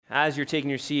As you're taking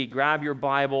your seat, grab your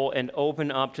Bible and open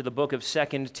up to the book of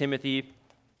 2 Timothy.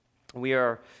 We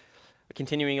are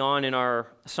continuing on in our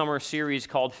summer series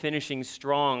called Finishing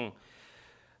Strong,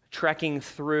 trekking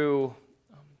through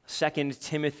 2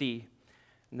 Timothy.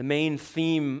 The main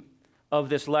theme of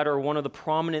this letter, one of the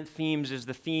prominent themes, is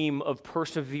the theme of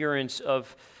perseverance,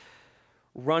 of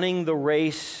running the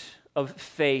race of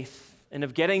faith, and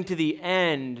of getting to the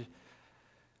end,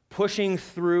 pushing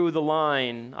through the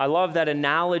line. I love that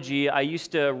analogy. I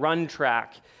used to run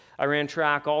track. I ran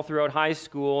track all throughout high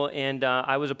school, and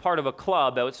I was a part of a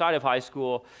club outside of high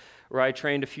school where I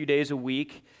trained a few days a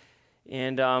week.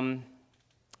 And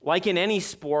like in any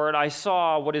sport, I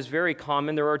saw what is very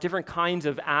common. There are different kinds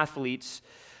of athletes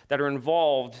that are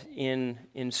involved in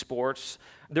sports.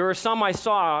 There are some I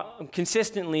saw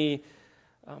consistently.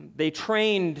 They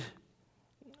trained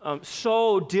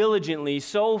so diligently,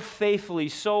 so faithfully,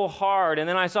 so hard. And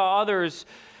then I saw others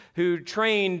who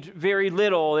trained very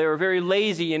little. They were very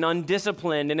lazy and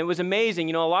undisciplined. And it was amazing.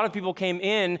 You know, a lot of people came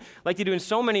in, like they do in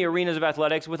so many arenas of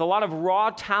athletics, with a lot of raw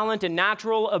talent and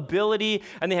natural ability,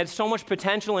 and they had so much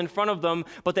potential in front of them,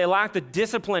 but they lacked the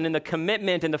discipline and the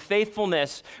commitment and the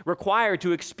faithfulness required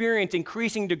to experience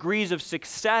increasing degrees of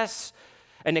success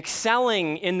and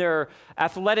excelling in their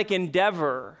athletic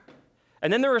endeavor.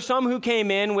 And then there were some who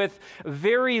came in with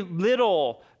very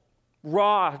little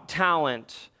raw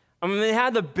talent. I mean, they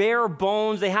had the bare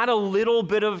bones, they had a little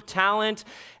bit of talent,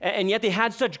 and yet they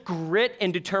had such grit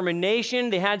and determination,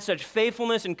 they had such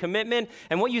faithfulness and commitment.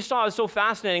 And what you saw is so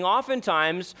fascinating.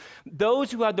 Oftentimes,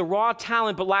 those who had the raw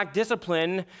talent but lacked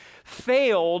discipline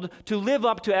failed to live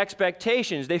up to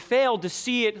expectations. They failed to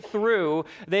see it through.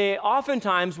 They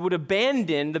oftentimes would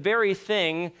abandon the very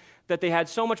thing that they had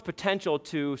so much potential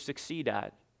to succeed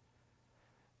at.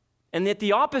 And that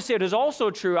the opposite is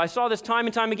also true. I saw this time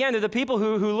and time again. That the people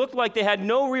who looked like they had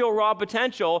no real raw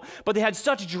potential, but they had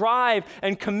such drive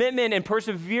and commitment and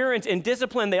perseverance and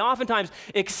discipline, they oftentimes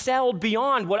excelled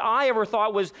beyond what I ever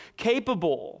thought was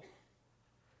capable.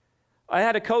 I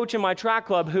had a coach in my track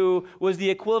club who was the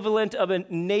equivalent of a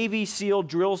Navy SEAL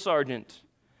drill sergeant.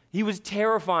 He was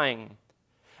terrifying.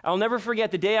 I'll never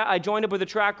forget the day I joined up with the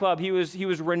track club. He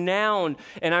was renowned,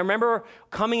 and I remember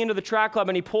coming into the track club,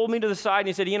 and he pulled me to the side and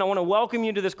he said, "Ian, I want to welcome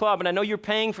you to this club, and I know you're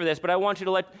paying for this, but I want to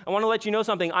let you know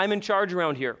something. I'm in charge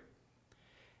around here,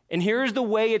 and here's the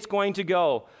way it's going to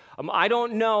go. I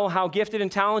don't know how gifted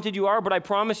and talented you are, but I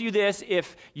promise you this: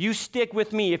 if you stick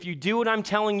with me, if you do what I'm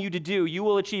telling you to do, you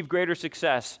will achieve greater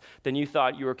success than you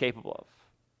thought you were capable of."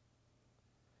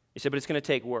 He said, "But it's going to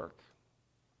take work.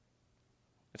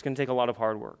 It's going to take a lot of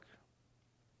hard work."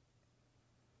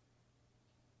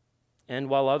 And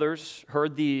while others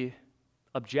heard the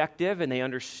objective and they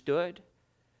understood,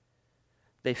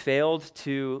 they failed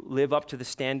to live up to the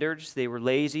standards. They were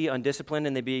lazy, undisciplined,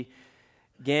 and they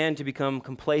began to become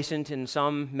complacent, and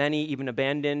many even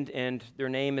abandoned, and their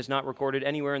name is not recorded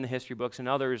anywhere in the history books, and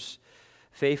others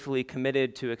faithfully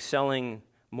committed to excelling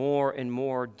more and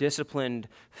more, disciplined,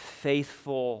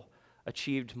 faithful,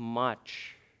 achieved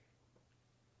much.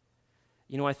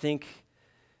 You know, I think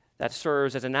that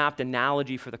serves as an apt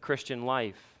analogy for the Christian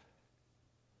life.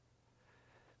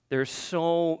 There's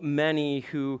so many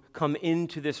who come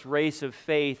into this race of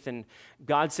faith, and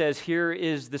God says, here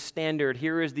is the standard,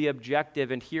 here is the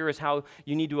objective, and here is how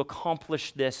you need to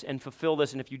accomplish this and fulfill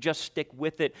this. And if you just stick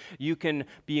with it, you can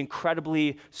be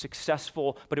incredibly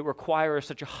successful, but it requires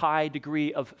such a high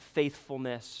degree of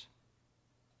faithfulness.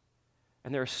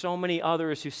 And there are so many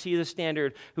others who see the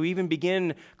standard, who even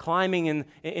begin climbing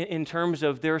in terms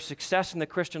of their success in the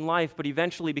Christian life, but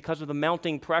eventually, because of the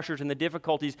mounting pressures and the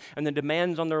difficulties and the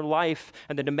demands on their life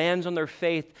and the demands on their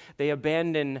faith, they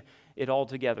abandon it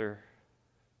altogether.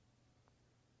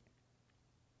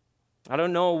 I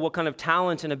don't know what kind of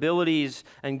talents and abilities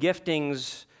and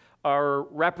giftings are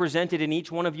represented in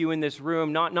each one of you in this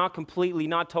room. Not completely,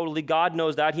 not totally. God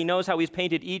knows that. He knows how He's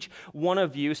painted each one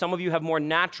of you. Some of you have more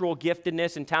natural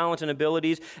giftedness and talents and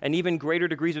abilities, and even greater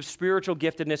degrees of spiritual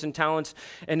giftedness and talents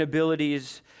and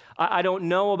abilities. I don't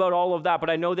know about all of that,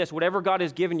 but I know this: whatever God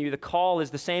has given you, the call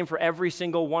is the same for every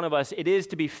single one of us. It is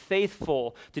to be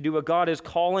faithful, to do what God is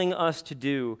calling us to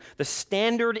do. The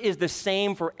standard is the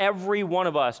same for every one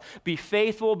of us. Be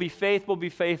faithful, be faithful, be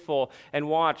faithful, and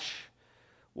watch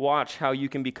how you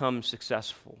can become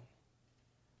successful.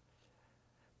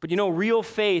 But you know, real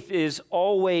faith is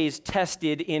always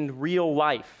tested in real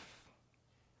life.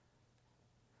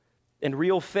 And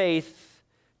real faith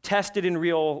tested in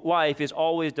real life is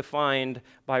always defined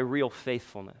by real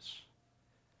faithfulness.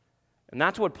 And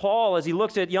that's what Paul, as he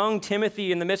looks at young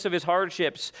Timothy in the midst of his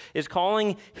hardships, is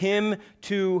calling him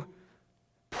to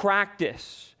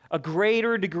practice. a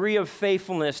greater degree of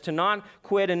faithfulness, to not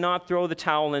quit and not throw the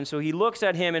towel in. So he looks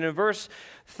at him, and in verse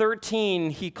 13,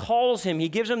 he calls him, he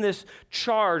gives him this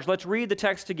charge. Let's read the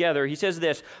text together. He says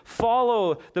this,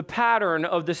 "Follow the pattern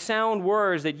of the sound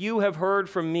words that you have heard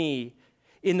from me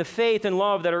in the faith and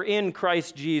love that are in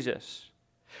Christ Jesus.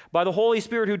 By the Holy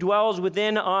Spirit who dwells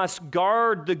within us,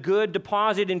 guard the good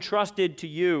deposit entrusted to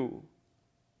you.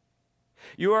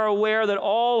 You are aware that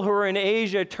all who are in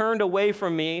Asia turned away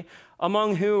from me,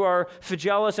 among whom are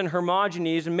Phygellus and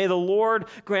Hermogenes, and may the Lord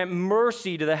grant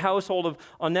mercy to the household of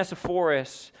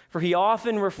Onesiphorus, for he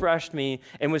often refreshed me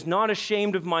and was not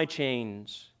ashamed of my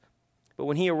chains. But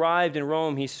when he arrived in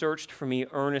Rome, he searched for me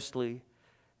earnestly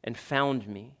and found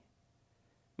me.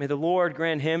 May the Lord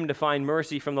grant him to find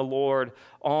mercy from the Lord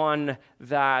on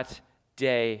that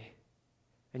day.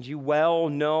 And you well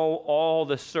know all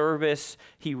the service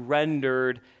he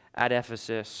rendered at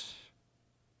Ephesus."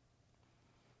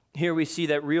 Here we see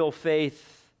that real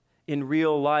faith in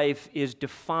real life is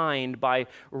defined by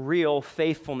real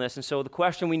faithfulness. And so the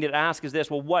question we need to ask is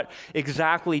this: well, what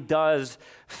exactly does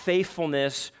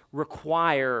faithfulness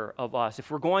require of us?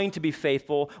 If we're going to be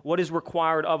faithful, what is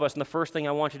required of us? And the first thing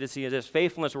I want you to see is this: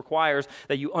 faithfulness requires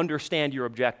that you understand your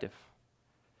objective.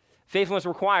 Faithfulness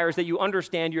requires that you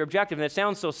understand your objective. And it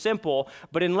sounds so simple,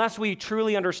 but unless we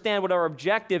truly understand what our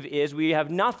objective is, we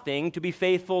have nothing to be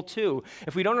faithful to.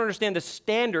 If we don't understand the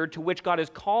standard to which God is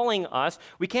calling us,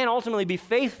 we can't ultimately be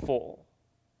faithful.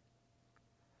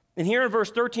 And here in verse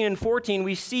 13 and 14,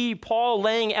 we see Paul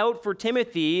laying out for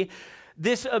Timothy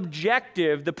this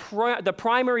objective, the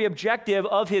primary objective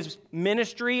of his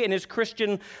ministry and his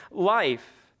Christian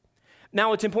life.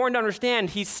 Now, it's important to understand,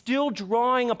 he's still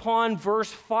drawing upon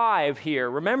verse 5 here.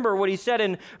 Remember what he said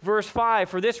in verse 5.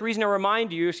 "For this reason I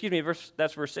remind you,"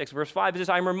 that's verse 6. Verse 5 says,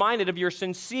 "I am reminded of your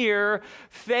sincere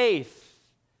faith."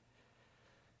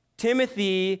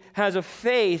 Timothy has a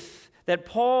faith that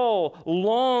Paul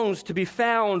longs to be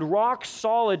found rock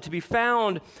solid, to be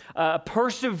found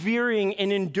persevering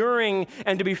and enduring,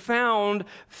 and to be found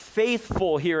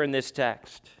faithful here in this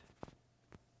text.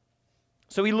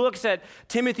 So he looks at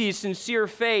Timothy's sincere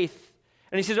faith,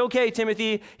 and he says, "Okay,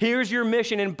 Timothy, here's your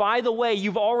mission. And by the way,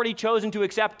 you've already chosen to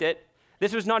accept it.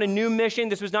 This was not a new mission.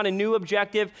 This was not a new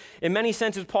objective. In many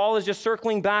senses, Paul is just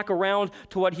circling back around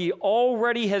to what he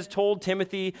already has told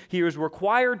Timothy he was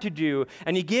required to do,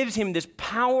 and he gives him this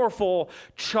powerful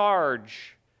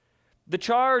charge. The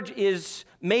charge is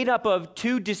made up of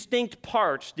two distinct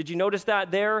parts. Did you notice that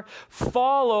there?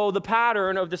 Follow the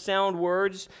pattern of the sound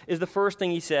words is the first thing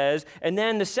he says. And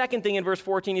then the second thing in verse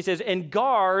 14, he says, and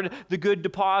guard the good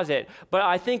deposit. But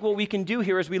I think what we can do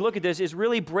here as we look at this is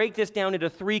really break this down into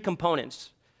three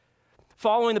components.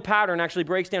 Following the pattern actually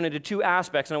breaks down into two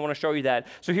aspects, and I want to show you that.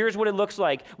 So here's what it looks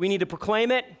like. We need to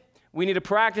proclaim it, we need to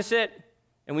practice it,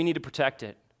 and we need to protect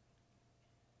it.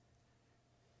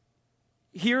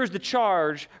 Here's the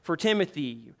charge for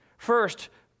Timothy. First,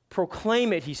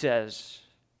 proclaim it, he says.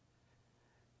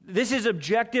 This is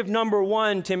objective number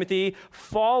one, Timothy.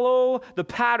 Follow the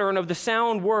pattern of the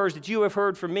sound words that you have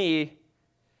heard from me.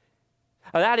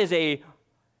 Now, that is a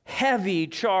heavy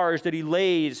charge that he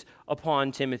lays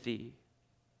upon Timothy.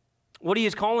 What he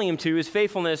is calling him to is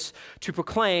faithfulness to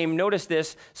proclaim, notice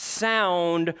this,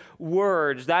 sound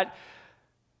words. That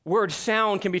word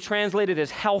sound can be translated as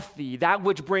healthy, that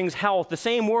which brings health. The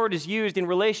same word is used in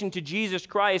relation to Jesus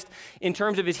Christ in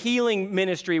terms of his healing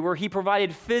ministry, where he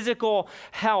provided physical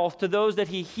health to those that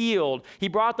he healed. He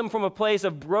brought them from a place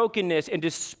of brokenness and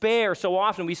despair so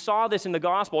often. We saw this in the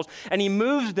Gospels. And he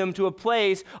moves them to a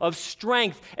place of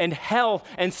strength and health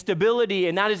and stability.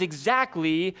 And that is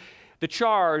exactly the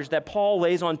charge that Paul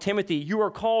lays on Timothy. You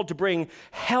are called to bring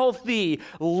healthy,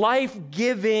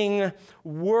 life-giving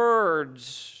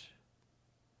words.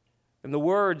 And the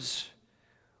words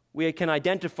we can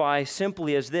identify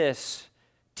simply as this: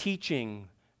 teaching,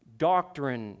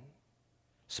 doctrine,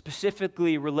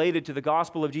 specifically related to the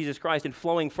gospel of Jesus Christ and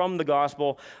flowing from the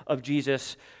gospel of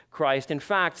Jesus Christ. In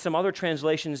fact, some other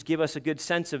translations give us a good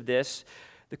sense of this.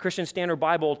 The Christian Standard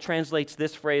Bible translates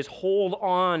this phrase, hold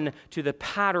on to the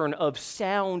pattern of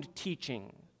sound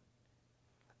teaching.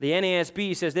 The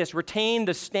NASB says this, retain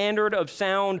the standard of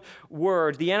sound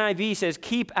words. The NIV says,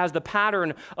 keep as the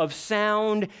pattern of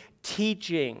sound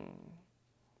teaching.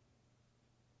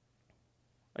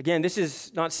 Again, this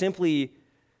is not simply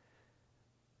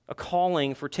a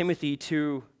calling for Timothy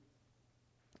to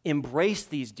embrace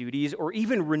these duties or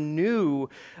even renew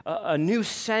a new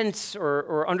sense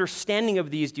or understanding of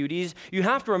these duties. You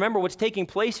have to remember what's taking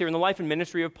place here in the life and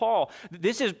ministry of Paul.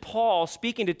 This is Paul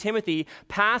speaking to Timothy,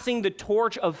 passing the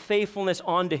torch of faithfulness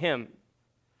on to him.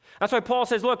 That's why Paul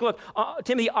says, look,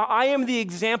 Timothy, I am the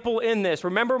example in this.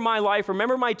 Remember my life.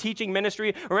 Remember my teaching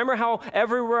ministry. Remember how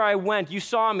everywhere I went, you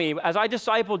saw me. As I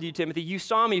discipled you, Timothy, you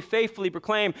saw me faithfully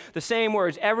proclaim the same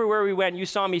words. Everywhere we went, you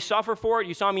saw me suffer for it.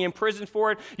 You saw me in prison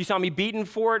for it. You saw me beaten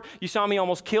for it. You saw me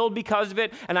almost killed because of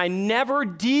it. And I never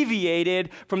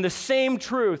deviated from the same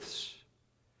truths.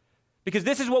 Because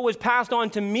this is what was passed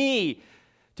on to me,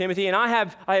 Timothy, and I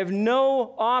have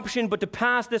no option but to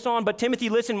pass this on. But Timothy,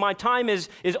 listen, my time is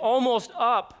almost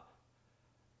up.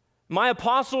 My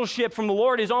apostleship from the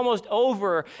Lord is almost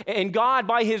over, and God,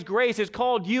 by His grace, has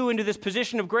called you into this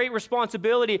position of great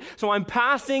responsibility. So I'm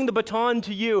passing the baton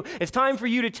to you. It's time for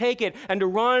you to take it and to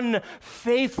run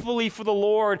faithfully for the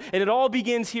Lord. And it all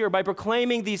begins here by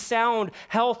proclaiming these sound,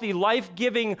 healthy,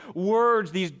 life-giving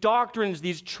words, these doctrines,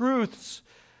 these truths.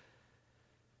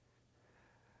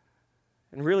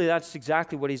 And really, that's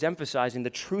exactly what he's emphasizing, the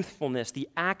truthfulness, the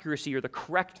accuracy, or the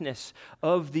correctness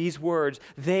of these words.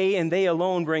 They and they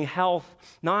alone bring health,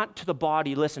 not to the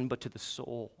body, listen, but to the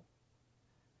soul.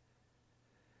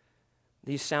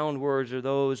 These sound words are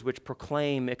those which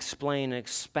proclaim, explain, and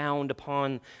expound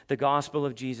upon the gospel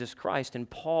of Jesus Christ. And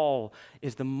Paul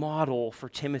is the model for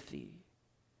Timothy.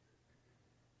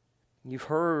 You've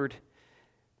heard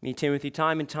me, Timothy,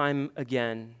 time and time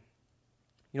again.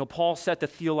 You know, Paul set the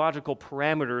theological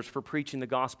parameters for preaching the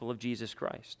gospel of Jesus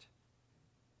Christ.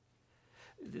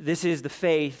 This is the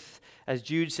faith, as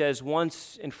Jude says,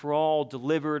 once and for all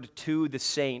delivered to the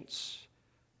saints.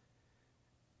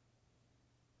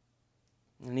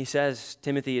 And he says,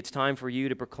 Timothy, it's time for you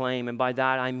to proclaim, and by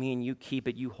that I mean you keep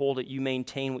it, you hold it, you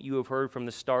maintain what you have heard from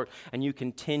the start, and you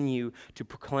continue to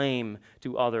proclaim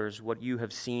to others what you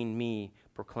have seen me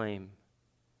proclaim.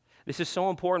 This is so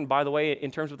important, by the way,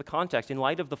 in terms of the context, in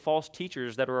light of the false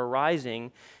teachers that are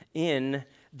arising in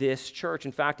this church.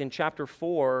 In fact, in chapter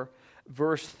 4,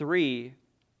 verse 3,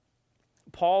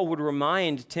 Paul would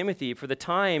remind Timothy, for the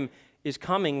time is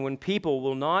coming when people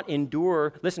will not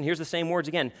endure, listen, here's the same words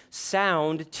again,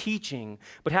 sound teaching,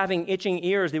 but having itching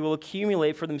ears, they will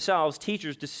accumulate for themselves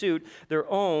teachers to suit their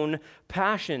own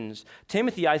passions.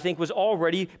 Timothy, I think, was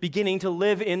already beginning to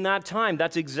live in that time.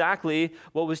 That's exactly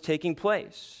what was taking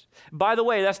place. By the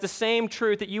way, that's the same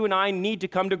truth that you and I need to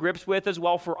come to grips with as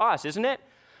well for us, isn't it?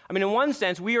 I mean, in one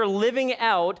sense, we are living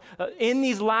out in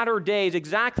these latter days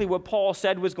exactly what Paul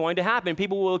said was going to happen.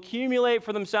 People will accumulate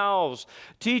for themselves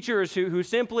teachers who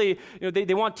simply,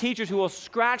 they want teachers who will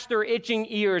scratch their itching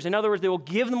ears. In other words, they will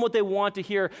give them what they want to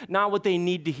hear, not what they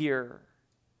need to hear.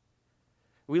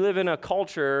 We live in a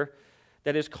culture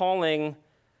that is calling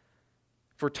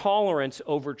for tolerance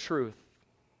over truth.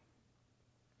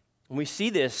 And we see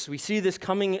this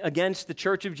coming against the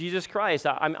Church of Jesus Christ.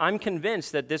 I'm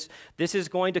convinced that this is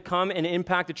going to come and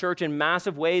impact the church in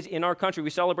massive ways in our country. We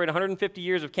celebrate 150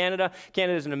 years of Canada.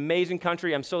 Canada is an amazing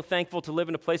country. I'm so thankful to live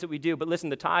in a place that we do. But listen,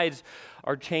 the tides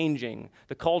are changing.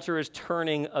 The culture is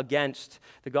turning against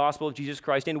the gospel of Jesus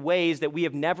Christ in ways that we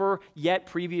have never yet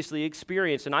previously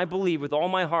experienced. And I believe with all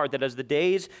my heart that as the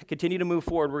days continue to move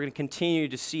forward, we're going to continue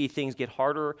to see things get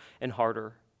harder and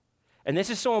harder. And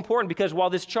this is so important because while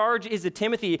this charge is to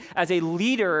Timothy as a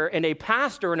leader and a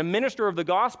pastor and a minister of the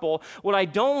gospel, what I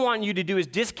don't want you to do is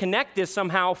disconnect this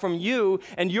somehow from you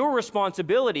and your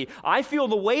responsibility. I feel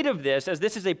the weight of this as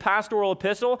this is a pastoral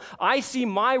epistle. I see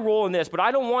my role in this, but I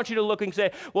don't want you to look and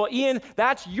say, well, Ian,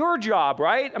 that's your job,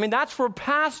 right? I mean, that's for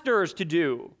pastors to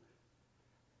do.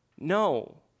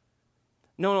 No,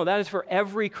 that is for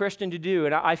every Christian to do.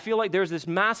 And I feel like there's this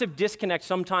massive disconnect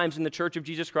sometimes in the Church of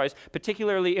Jesus Christ,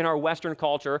 particularly in our Western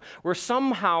culture, where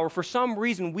somehow or for some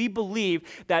reason we believe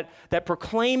that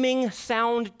proclaiming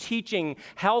sound teaching,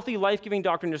 healthy, life-giving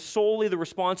doctrine is solely the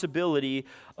responsibility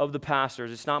of the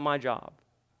pastors. It's not my job.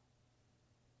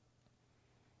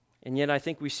 And yet I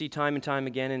think we see time and time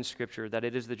again in Scripture that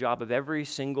it is the job of every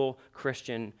single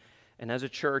Christian, and as a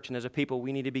church and as a people,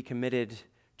 we need to be committed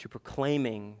to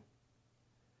proclaiming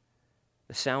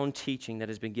the sound teaching that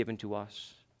has been given to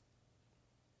us.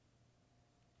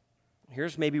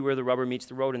 Here's maybe where the rubber meets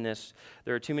the road in this.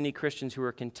 There are too many Christians who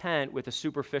are content with a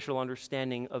superficial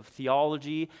understanding of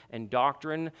theology and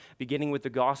doctrine, beginning with the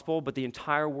gospel, but the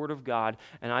entire Word of God.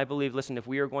 And I believe, listen, if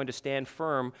we are going to stand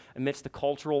firm amidst the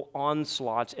cultural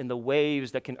onslaughts and the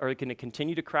waves that are going to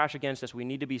continue to crash against us, we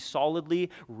need to be solidly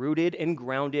rooted and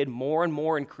grounded, more and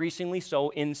more increasingly so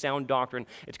in sound doctrine.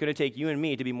 It's going to take you and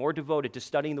me to be more devoted to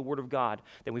studying the Word of God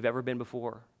than we've ever been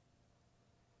before.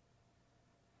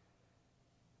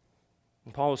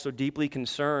 And Paul was so deeply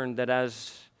concerned that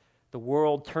as the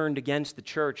world turned against the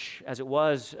church, as it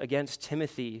was against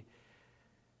Timothy,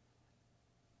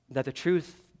 that the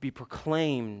truth be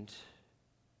proclaimed,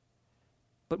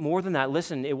 But more than that,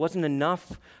 listen, it wasn't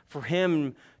enough for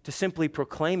him to simply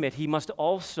proclaim it. He must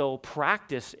also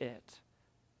practice it.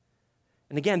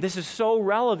 And again, this is so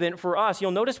relevant for us.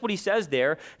 You'll notice what he says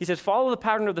there. He says, follow the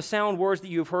pattern of the sound words that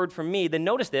you have heard from me. Then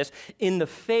notice this, in the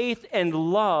faith and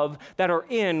love that are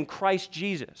in Christ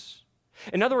Jesus.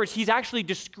 In other words, he's actually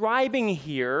describing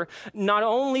here not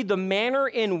only the manner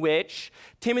in which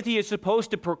Timothy is supposed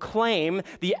to proclaim,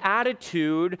 the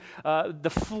attitude,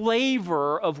 the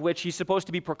flavor of which he's supposed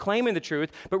to be proclaiming the truth,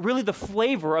 but really the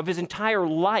flavor of his entire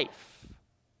life.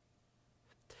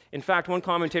 In fact, one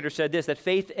commentator said this, that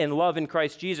faith and love in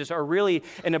Christ Jesus are really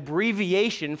an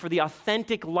abbreviation for the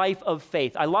authentic life of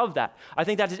faith. I love that. I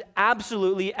think that is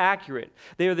absolutely accurate.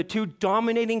 They are the two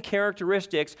dominating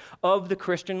characteristics of the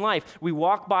Christian life. We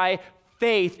walk by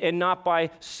faith and not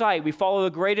by sight. We follow the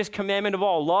greatest commandment of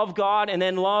all, love God and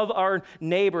then love our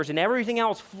neighbors, and everything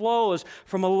else flows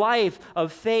from a life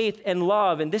of faith and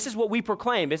love. And this is what we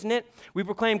proclaim, isn't it? We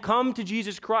proclaim, come to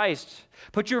Jesus Christ.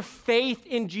 Put your faith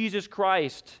in Jesus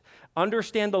Christ.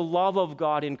 Understand the love of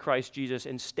God in Christ Jesus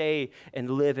and stay and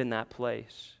live in that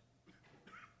place.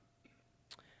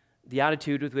 The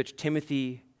attitude with which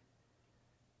Timothy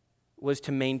was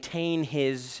to maintain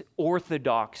his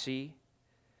orthodoxy,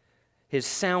 his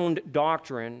sound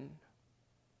doctrine,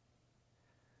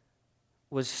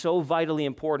 was so vitally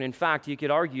important. In fact, you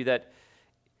could argue that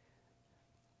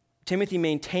Timothy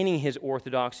maintaining his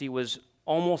orthodoxy was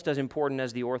almost as important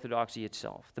as the orthodoxy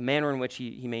itself, the manner in which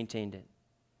he maintained it.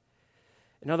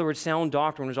 In other words, sound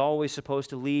doctrine is always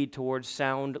supposed to lead towards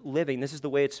sound living. This is the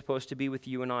way it's supposed to be with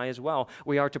you and I as well.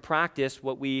 We are to practice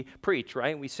what we preach,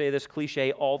 right? We say this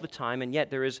cliche all the time, and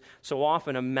yet there is so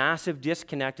often a massive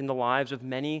disconnect in the lives of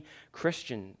many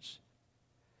Christians.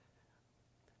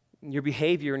 Your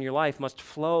behavior in your life must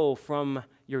flow from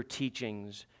your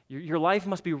teachings. Your life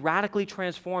must be radically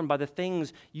transformed by the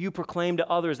things you proclaim to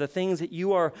others, the things that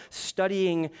you are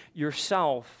studying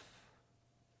yourself.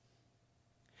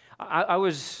 I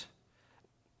was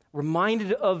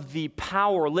reminded of the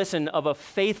power, of a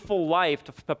faithful life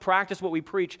to practice what we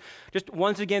preach. Just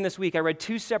once again this week, I read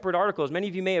 2 separate articles. Many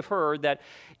of you may have heard that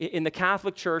in the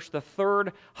Catholic Church, the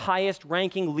 3rd highest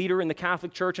ranking leader in the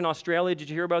Catholic Church in Australia,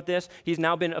 did you hear about this? He's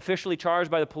now been officially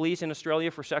charged by the police in Australia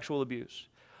for sexual abuse.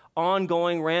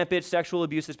 Ongoing, rampant sexual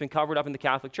abuse that's been covered up in the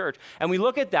Catholic Church. And we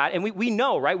look at that, and we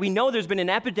know, right? We know there's been an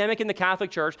epidemic in the Catholic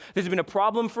Church. There's been a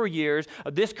problem for years.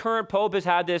 This current pope has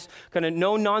had this kind of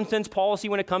no-nonsense policy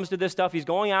when it comes to this stuff. He's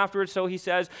going after it, so he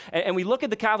says. And we look at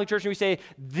the Catholic Church and we say,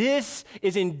 this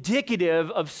is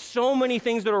indicative of so many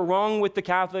things that are wrong with the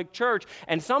Catholic Church.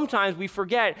 And sometimes we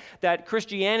forget that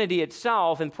Christianity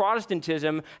itself and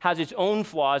Protestantism has its own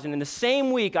flaws. And in the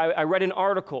same week, I read an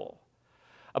article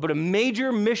about a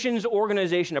major missions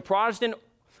organization, a Protestant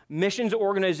missions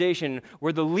organization,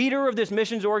 where the leader of this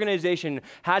missions organization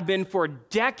had been for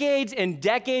decades and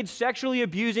decades sexually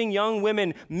abusing young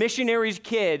women, missionaries'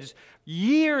 kids,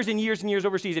 years and years and years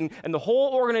overseas. And the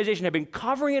whole organization had been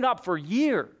covering it up for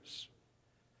years.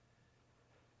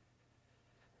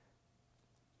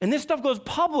 And this stuff goes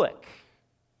public.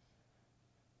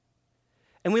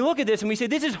 And we look at this and we say,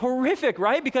 this is horrific,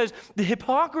 right? Because the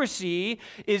hypocrisy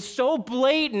is so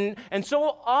blatant and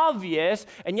so obvious.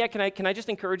 And yet, can I just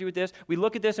encourage you with this? We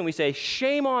look at this and we say,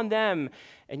 shame on them.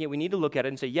 And yet we need to look at it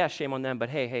and say, yes, shame on them. But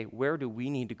hey, where do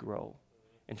we need to grow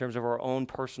in terms of our own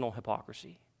personal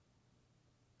hypocrisy?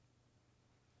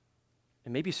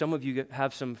 And maybe some of you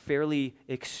have some fairly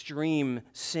extreme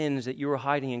sins that you are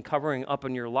hiding and covering up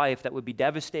in your life that would be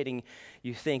devastating,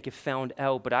 you think, if found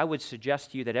out. But I would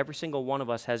suggest to you that every single one of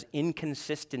us has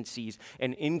inconsistencies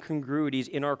and incongruities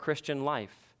in our Christian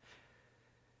life.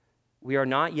 We are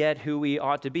not yet who we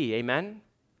ought to be. Amen?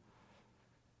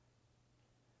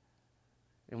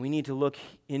 And we need to look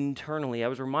internally. I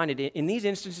was reminded, in these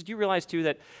instances, do you realize too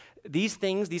that these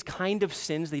things, these kind of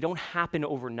sins, they don't happen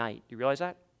overnight? Do you realize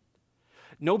that?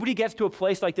 Nobody gets to a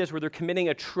place like this where they're committing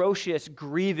atrocious,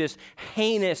 grievous,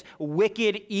 heinous,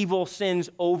 wicked, evil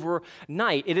sins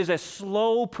overnight. It is a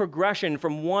slow progression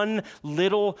from one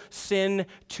little sin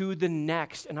to the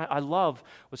next. And I love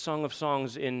what Song of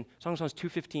Songs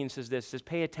 2:15 says this, says,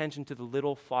 pay attention to the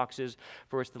little foxes,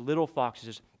 for it's the little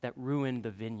foxes that ruin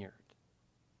the vineyard.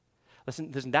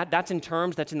 Listen, that's in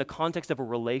the context of a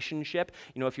relationship.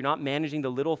 You know, if you're not managing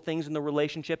the little things in the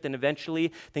relationship, then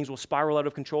eventually things will spiral out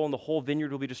of control and the whole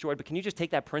vineyard will be destroyed. But can you just take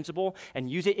that principle and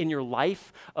use it in your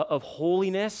life of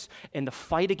holiness and the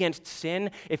fight against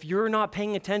sin? If you're not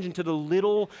paying attention to the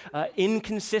little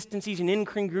inconsistencies and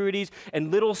incongruities and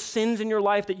little sins in your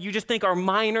life that you just think are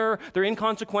minor, they're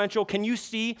inconsequential, can you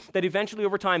see that eventually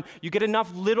over time you get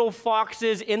enough little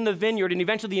foxes in the vineyard and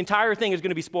eventually the entire thing is going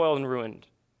to be spoiled and ruined?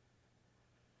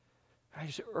 I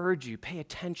just urge you, pay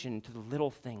attention to the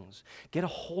little things. Get a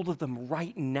hold of them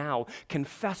right now.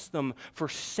 Confess them,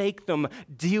 forsake them,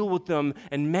 deal with them.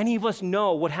 And many of us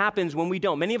know what happens when we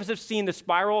don't. Many of us have seen the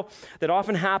spiral that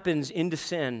often happens into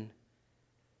sin.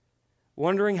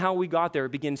 Wondering how we got there,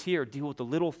 it begins here. Deal with the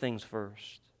little things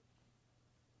first.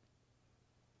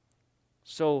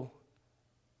 So,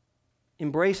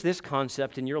 embrace this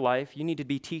concept in your life. You need to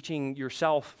be teaching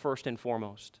yourself first and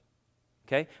foremost.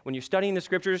 Okay? When you're studying the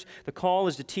scriptures, the call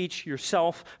is to teach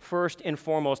yourself first and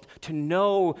foremost, to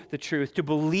know the truth, to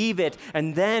believe it,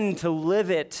 and then to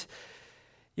live it.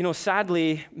 You know,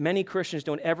 sadly, many Christians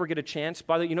don't ever get a chance.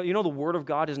 By the way, you know the Word of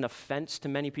God is an offense to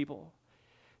many people.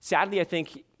 Sadly, I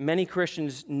think many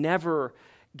Christians never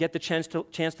get the chance to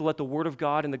let the Word of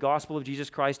God and the gospel of Jesus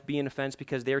Christ be an offense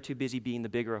because they're too busy being the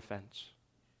bigger offense.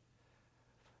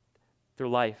 Their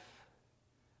life,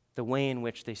 the way in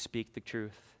which they speak the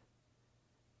truth.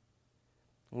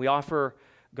 We offer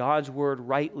God's Word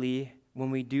rightly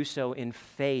when we do so in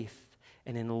faith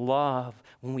and in love,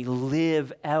 when we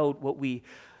live out what we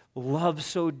love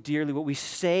so dearly, what we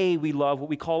say we love, what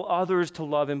we call others to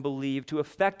love and believe, to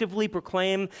effectively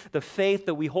proclaim the faith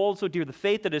that we hold so dear, the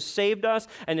faith that has saved us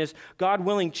and is, God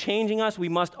willing, changing us. We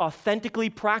must authentically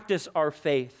practice our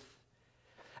faith.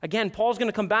 Again, Paul's going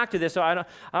to come back to this, so I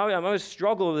always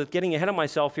struggle with getting ahead of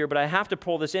myself here, but I have to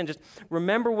pull this in. Just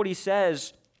remember what he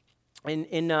says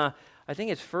in I think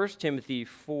it's 1 Timothy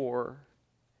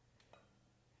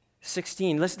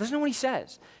 4:16. Listen to what he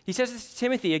says. He says this to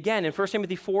Timothy again in 1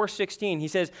 Timothy 4:16. He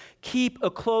says, keep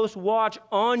a close watch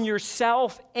on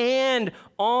yourself and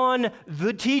on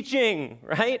the teaching,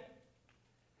 right?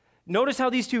 Notice how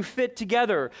these two fit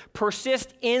together.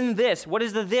 Persist in this. What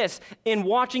is the this? In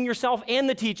watching yourself and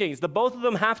the teachings. The both of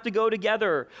them have to go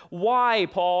together. Why,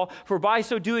 Paul? For by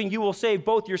so doing, you will save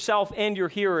both yourself and your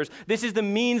hearers. This is the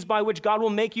means by which God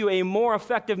will make you a more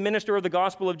effective minister of the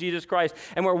gospel of Jesus Christ.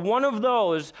 And where one of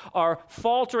those are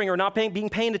faltering or not being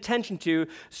paid attention to,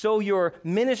 so your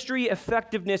ministry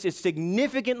effectiveness is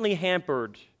significantly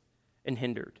hampered and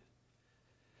hindered.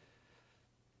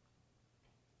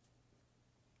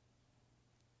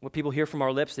 What people hear from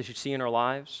our lips, they should see in our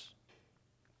lives.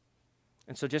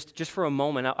 And so just for a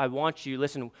moment, I want you,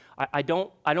 listen, I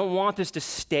don't want this to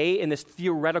stay in this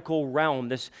theoretical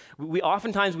realm.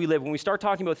 Oftentimes we live, when we start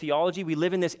talking about theology, we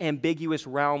live in this ambiguous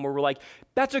realm where we're like,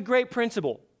 that's a great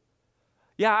principle.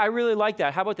 Yeah, I really like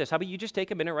that. How about this? How about you just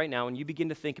take a minute right now and you begin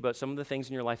to think about some of the things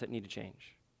in your life that need to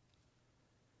change?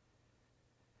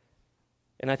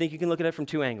 And I think you can look at it from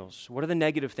two angles. What are the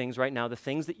negative things right now, the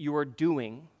things that you are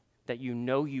doing that you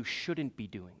know you shouldn't be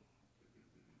doing?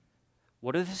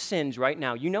 What are the sins right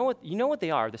now? You know what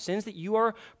they are. The sins that you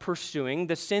are pursuing,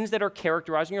 the sins that are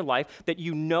characterizing your life that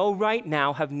you know right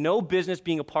now have no business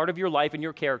being a part of your life and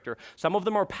your character. Some of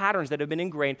them are patterns that have been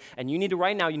ingrained, and you need to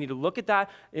right now, you need to look at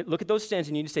those sins,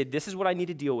 and you need to say, this is what I need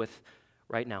to deal with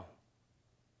right now.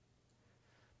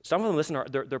 Some of them, listen,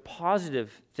 they're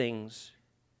positive things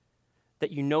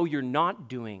that you know you're not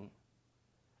doing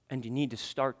and you need to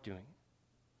start doing.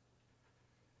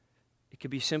 It could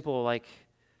be simple like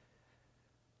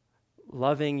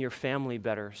loving your family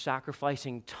better,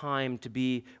 sacrificing time to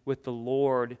be with the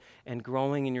Lord and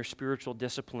growing in your spiritual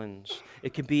disciplines.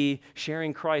 It could be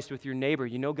sharing Christ with your neighbor.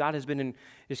 You know God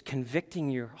is convicting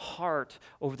your heart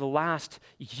over the last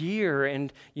year,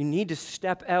 and you need to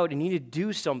step out and you need to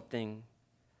do something.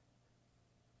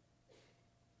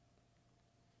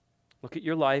 Look at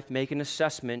your life, make an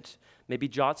assessment, maybe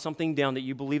jot something down that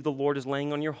you believe the Lord is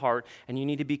laying on your heart, and you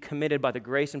need to be committed by the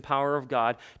grace and power of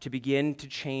God to begin to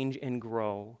change and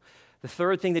grow. The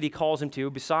third thing that he calls him to,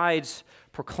 besides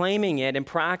proclaiming it and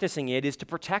practicing it, is to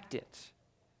protect it.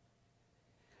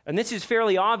 And this is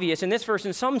fairly obvious. And this verse,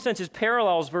 in some senses,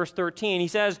 parallels verse 13. He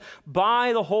says,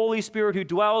 by the Holy Spirit who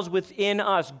dwells within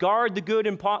us, guard the good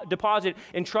deposit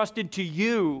entrusted to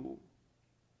you.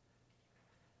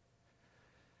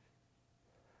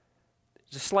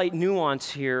 There's a slight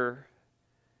nuance here,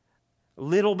 a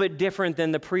little bit different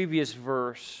than the previous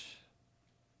verse.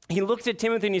 He looks at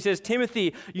Timothy and he says,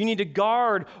 Timothy, you need to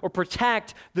guard or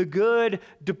protect the good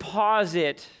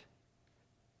deposit.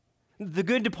 The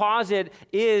good deposit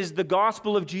is the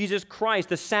gospel of Jesus Christ,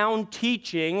 the sound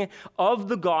teaching of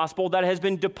the gospel that has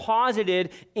been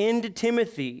deposited into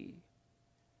Timothy.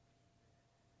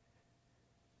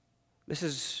 This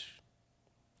is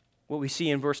what we see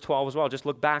in verse 12 as well. Just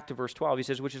look back to verse 12. He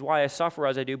says, which is why I suffer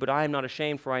as I do, but I am not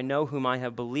ashamed, for I know whom I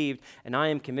have believed, and I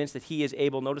am convinced that he is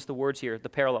able, notice the words here, the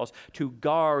parallels, to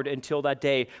guard until that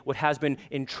day what has been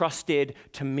entrusted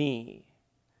to me.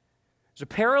 There's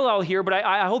a parallel here, but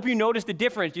I hope you notice the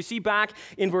difference. You see back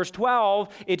in verse 12,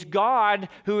 it's God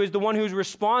who is the one who's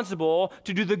responsible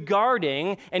to do the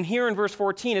guarding. And here in verse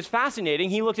 14, it's fascinating.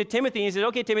 He looks at Timothy and he says,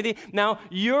 okay, Timothy, now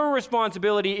your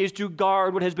responsibility is to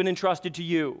guard what has been entrusted to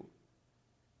you.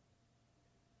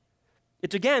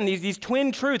 It's again, these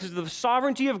twin truths, the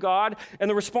sovereignty of God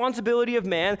and the responsibility of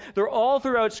man. They're all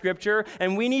throughout Scripture,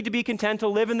 and we need to be content to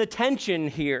live in the tension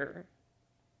here.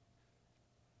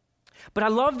 But I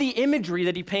love the imagery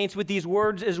that he paints with these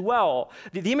words as well.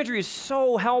 The imagery is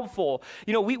so helpful.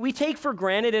 You know, we take for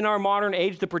granted in our modern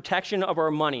age the protection of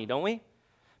our money, don't we?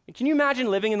 Can you imagine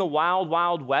living in the wild,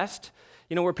 wild west,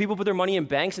 you know, where people put their money in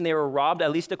banks and they were robbed,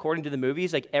 at least according to the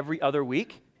movies, like every other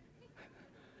week?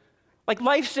 Like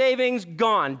life savings,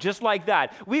 gone, just like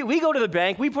that. We go to the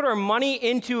bank, we put our money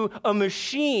into a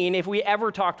machine if we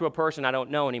ever talk to a person I don't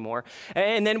know anymore.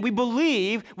 And then we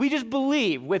just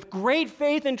believe with great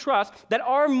faith and trust that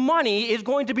our money is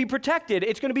going to be protected.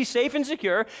 It's going to be safe and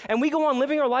secure. And we go on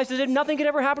living our lives as if nothing could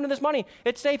ever happen to this money.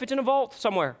 It's safe, it's in a vault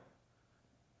somewhere.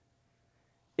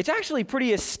 It's actually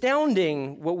pretty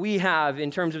astounding what we have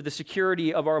in terms of the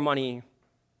security of our money.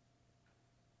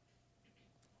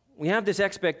 We have this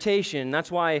expectation.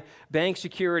 That's why bank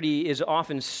security is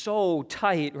often so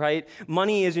tight, right?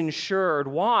 Money is insured.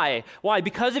 Why? Why?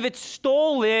 Because if it's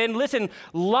stolen, listen,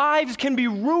 lives can be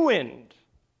ruined,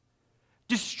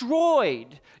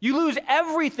 destroyed. You lose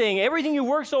everything you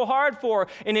worked so hard for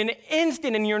in an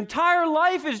instant, and your entire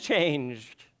life is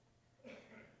changed.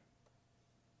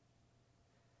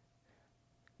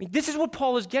 This is what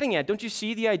Paul is getting at. Don't you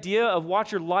see the idea of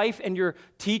watch your life and your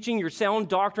teaching, your sound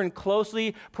doctrine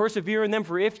closely, persevere in them,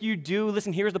 for if you do,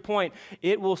 listen, here's the point,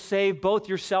 it will save both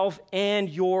yourself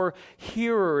and your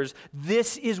hearers.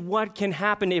 This is what can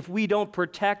happen if we don't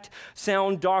protect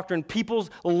sound doctrine.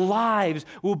 People's lives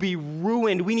will be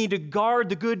ruined. We need to guard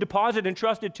the good deposit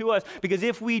entrusted to us, because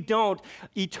if we don't,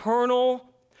 eternal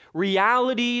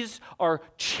realities are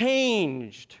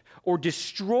changed or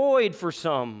destroyed for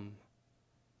some.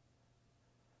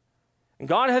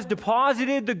 God has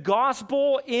deposited the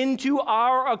gospel into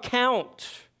our account.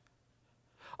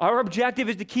 Our objective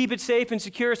is to keep it safe and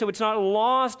secure so it's not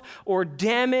lost or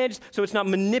damaged, so it's not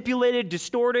manipulated,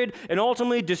 distorted, and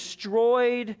ultimately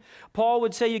destroyed. Paul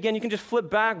would say, again, you can just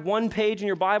flip back one page in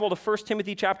your Bible to 1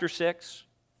 Timothy chapter 6.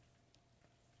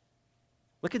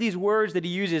 Look at these words that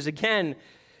he uses. Again,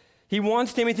 he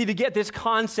wants Timothy to get this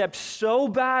concept so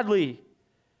badly.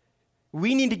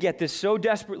 We need to get this so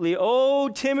desperately. Oh,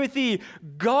 Timothy,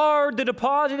 guard the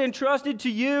deposit entrusted to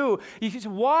you. He says,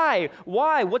 why?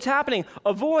 Why? What's happening?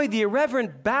 Avoid the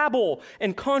irreverent babble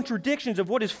and contradictions of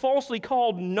what is falsely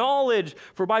called knowledge,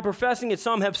 for by professing it,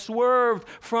 some have swerved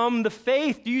from the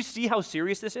faith. Do you see how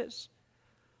serious this is?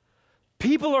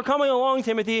 People are coming along,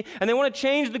 Timothy, and they want to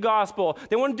change the gospel.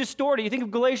 They want to distort it. You think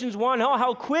of Galatians 1,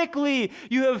 how quickly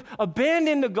you have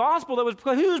abandoned the gospel that was,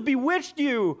 who's bewitched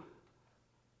you?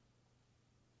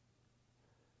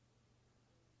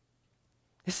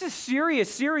 This is a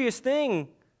serious thing.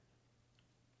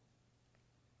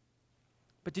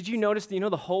 But did you notice, the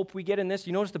hope we get in this?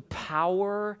 You notice the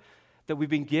power that we've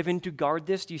been given to guard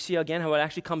this? Do you see again how it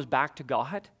actually comes back to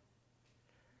God?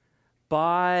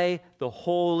 By the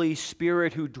Holy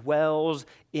Spirit who dwells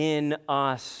in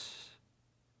us.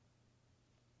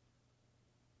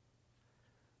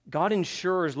 God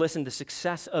ensures, listen, the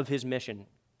success of his mission.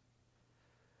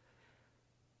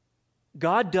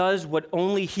 God does what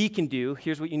only he can do.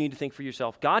 Here's what you need to think for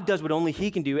yourself. God does what only he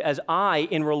can do as I,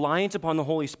 in reliance upon the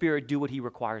Holy Spirit, do what he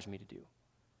requires me to do.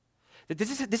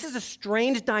 This is a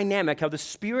strange dynamic, how the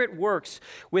Spirit works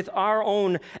with our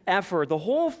own effort. The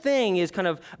whole thing is kind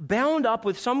of bound up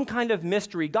with some kind of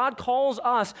mystery. God calls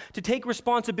us to take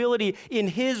responsibility in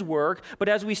his work, but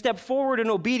as we step forward in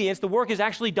obedience, the work is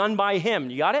actually done by him.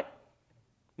 You got it?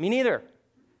 Me neither.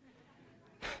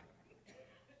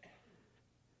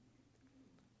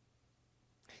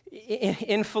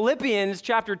 In Philippians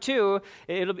chapter 2,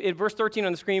 verse 13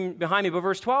 on the screen behind me, but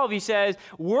verse 12, he says,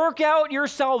 work out your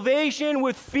salvation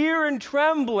with fear and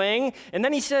trembling. And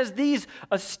then he says these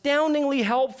astoundingly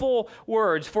helpful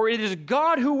words, for it is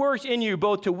God who works in you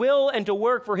both to will and to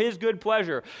work for his good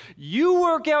pleasure. You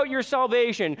work out your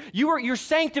salvation, your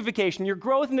sanctification, your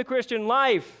growth in the Christian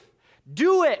life.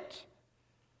 Do it.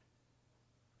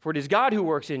 For it is God who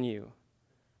works in you,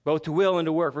 both to will and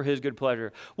to work for his good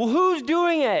pleasure. Well, who's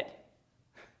doing it?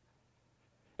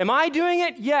 Am I doing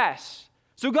it? Yes.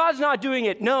 So God's not doing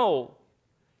it? No.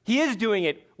 He is doing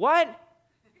it. What?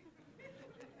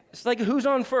 It's like who's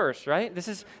on first, right? This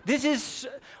is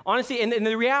honestly, and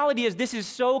the reality is this is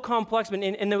so complex.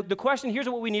 And the question, here's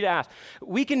what we need to ask.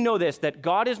 We can know this, that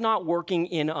God is not working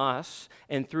in us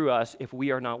and through us if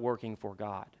we are not working for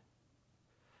God.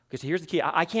 Because here's the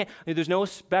key. There's no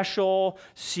special,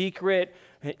 secret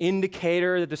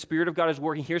indicator that the Spirit of God is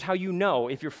working. Here's how you know.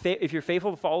 If you're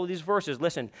faithful to follow these verses,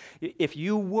 listen, if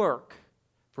you work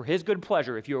for His good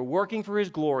pleasure, if you're working for His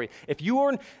glory, if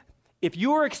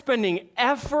you are expending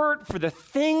effort for the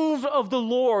things of the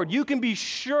Lord, you can be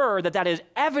sure that is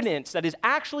evidence, that is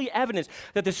actually evidence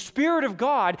that the Spirit of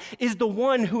God is the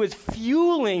one who is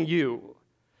fueling you.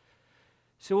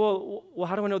 So, well,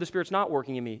 how do I know the Spirit's not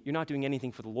working in me? You're not doing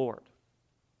anything for the Lord.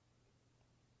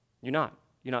 You're not.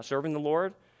 You're not serving the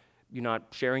Lord. You're not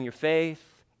sharing your faith.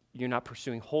 You're not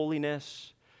pursuing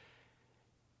holiness.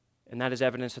 And that is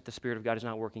evidence that the Spirit of God is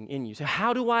not working in you. So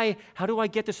how do I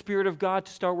get the Spirit of God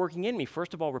to start working in me?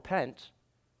 First of all, repent.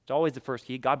 It's always the first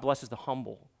key. God blesses the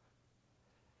humble.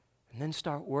 And then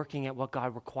start working at what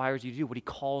God requires you to do, what He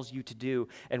calls you to do,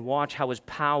 and watch how His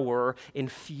power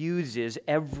infuses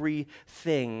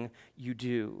everything you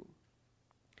do.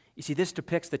 You see, this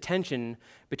depicts the tension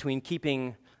between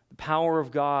keeping the power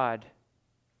of God,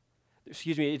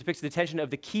 it depicts the tension of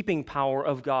the keeping power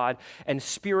of God and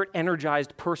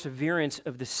Spirit-energized perseverance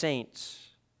of the saints.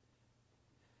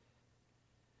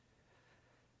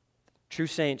 True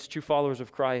saints, true followers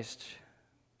of Christ,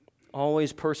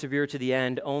 always persevere to the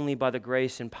end only by the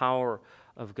grace and power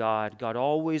of God. God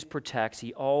always protects.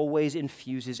 He always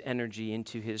infuses energy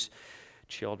into His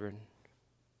children.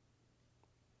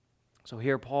 So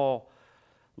here Paul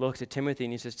looks at Timothy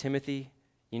and he says, Timothy,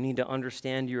 you need to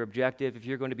understand your objective. If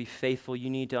you're going to be faithful, you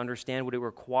need to understand what it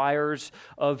requires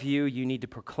of you. You need to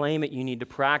proclaim it, you need to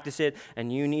practice it,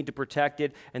 and you need to protect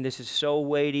it. And this is so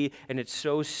weighty and it's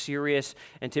so serious.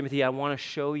 And Timothy, I want to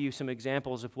show you some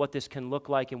examples of what this can look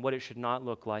like and what it should not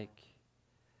look like.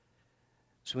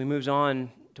 So he moves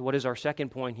on to what is our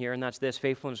second point here, and that's this: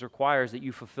 faithfulness requires that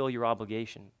you fulfill your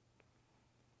obligation.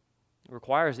 It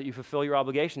requires that you fulfill your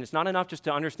obligation. It's not enough just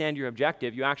to understand your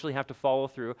objective. You actually have to follow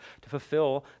through to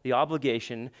fulfill the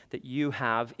obligation that you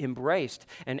have embraced.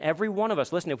 And every one of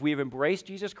us, listen, if we have embraced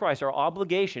Jesus Christ, our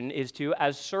obligation is to,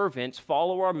 as servants,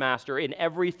 follow our Master in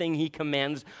everything He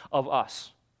commands of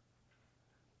us.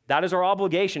 That is our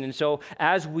obligation. And so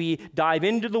as we dive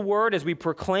into the Word, as we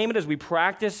proclaim it, as we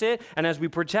practice it, and as we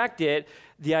protect it,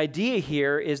 the idea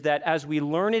here is that as we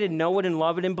learn it and know it and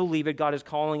love it and believe it, God is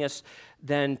calling us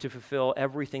then to fulfill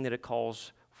everything that it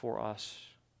calls for us.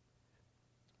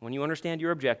 When you understand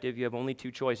your objective, you have only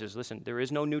two choices. Listen, there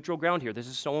is no neutral ground here. This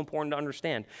is so important to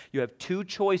understand. You have two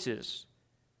choices.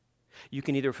 You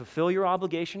can either fulfill your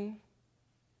obligation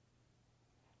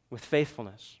with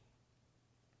faithfulness,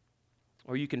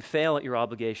 or you can fail at your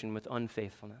obligation with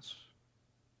unfaithfulness.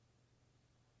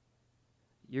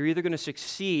 You're either going to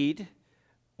succeed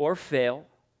or fail.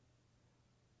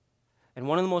 And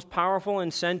one of the most powerful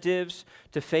incentives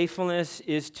to faithfulness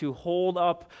is to hold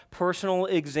up personal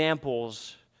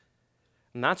examples.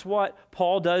 And that's what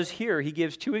Paul does here. He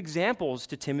gives two examples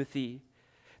to Timothy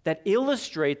that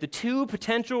illustrate the two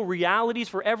potential realities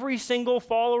for every single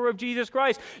follower of Jesus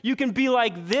Christ. You can be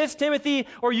like this, Timothy,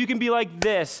 or you can be like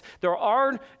this. There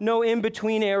are no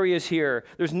in-between areas here.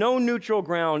 There's no neutral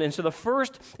ground. And so the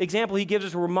first example he gives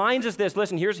us reminds us this.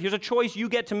 Listen, here's a choice you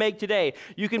get to make today.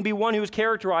 You can be one who is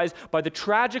characterized by the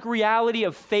tragic reality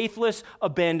of faithless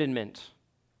abandonment.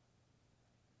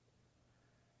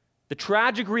 The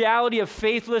tragic reality of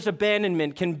faithless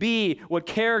abandonment can be what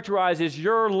characterizes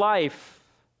your life.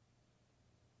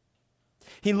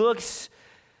 He looks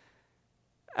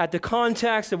at the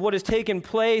context of what has taken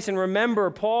place, and remember,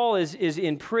 Paul is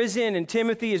in prison and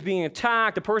Timothy is being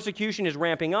attacked. The persecution is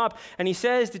ramping up, and he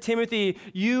says to Timothy,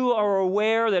 "You are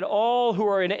aware that all who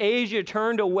are in Asia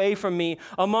turned away from me,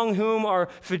 among whom are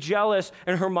Phygellus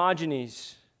and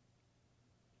Hermogenes."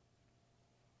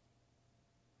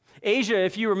 Asia,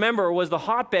 if you remember, was the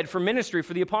hotbed for ministry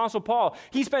for the Apostle Paul.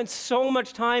 He spent so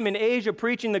much time in Asia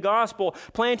preaching the gospel,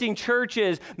 planting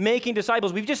churches, making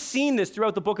disciples. We've just seen this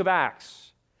throughout the book of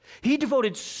Acts. He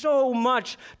devoted so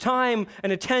much time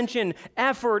and attention,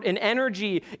 effort, and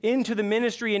energy into the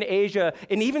ministry in Asia,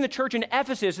 and even the church in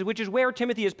Ephesus, which is where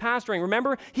Timothy is pastoring.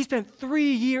 Remember, he spent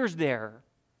 3 years there,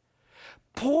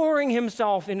 pouring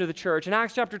himself into the church. In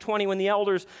Acts chapter 20, when the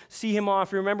elders see him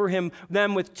off, remember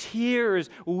them with tears,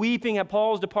 weeping at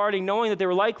Paul's departing, knowing that they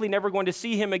were likely never going to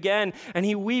see him again. And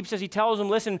he weeps as he tells them,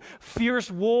 "Listen,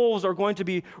 fierce wolves are going to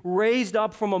be raised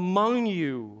up from among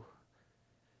you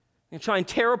and try and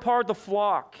tear apart the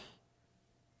flock."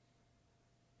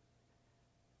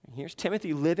 And here's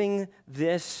Timothy living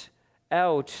this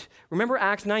out. Remember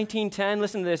Acts 19:10?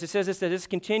 Listen to this. It says that this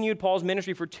continued Paul's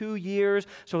ministry for 2 years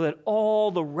so that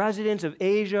all the residents of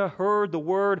Asia heard the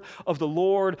word of the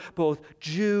Lord, both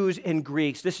Jews and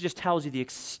Greeks. This just tells you the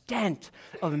extent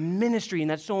of ministry, and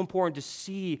that's so important to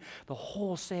see the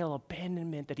wholesale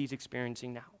abandonment that he's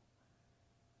experiencing now.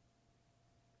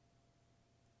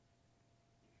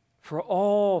 For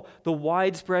all the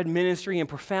widespread ministry and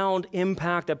profound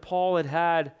impact that Paul had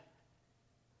had,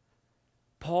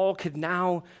 Paul could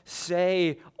now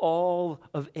say, all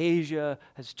of Asia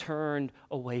has turned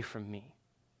away from me.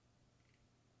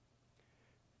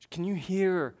 Can you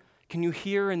hear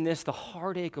in this the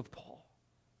heartache of Paul?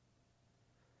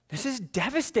 This is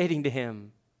devastating to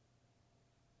him.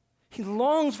 He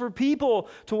longs for people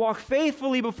to walk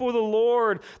faithfully before the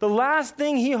Lord. The last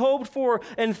thing he hoped for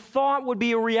and thought would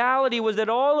be a reality was that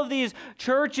all of these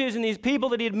churches and these people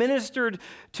that he had ministered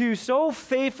to so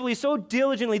faithfully, so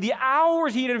diligently, the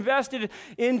hours he had invested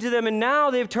into them, and now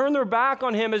they've turned their back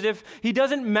on him as if he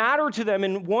doesn't matter to them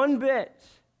in one bit.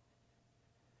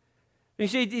 You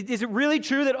see, is it really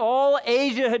true that all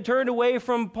Asia had turned away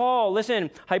from Paul?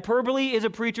 Listen, hyperbole is a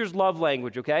preacher's love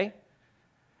language, okay?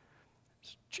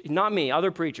 Not me,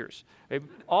 other preachers. They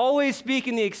always speak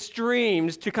in the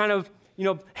extremes to kind of,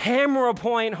 hammer a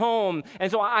point home.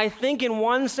 And so I think in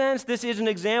one sense, this is an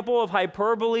example of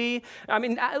hyperbole. I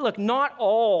mean, look, not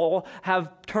all have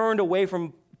turned away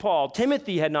from Paul.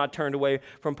 Timothy had not turned away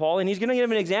from Paul, and he's going to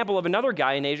give an example of another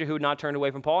guy in Asia who had not turned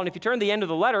away from Paul. And if you turn to the end of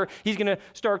the letter, he's going to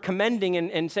start commending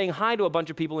and saying hi to a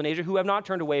bunch of people in Asia who have not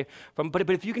turned away from. But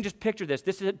if you can just picture this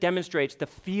demonstrates the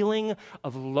feeling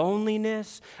of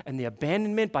loneliness and the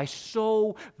abandonment by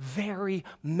so very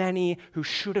many who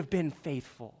should have been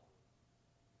faithful.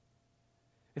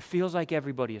 It feels like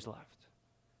everybody is left.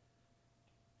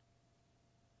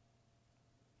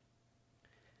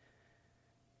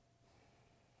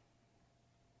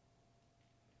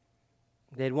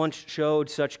 They had once showed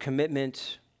such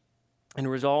commitment and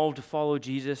resolve to follow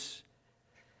Jesus.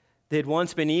 They had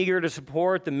once been eager to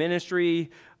support the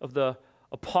ministry of the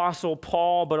Apostle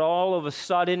Paul, but all of a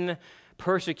sudden,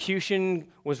 persecution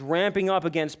was ramping up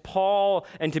against Paul,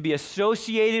 and to be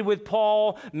associated with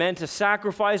Paul meant a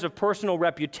sacrifice of personal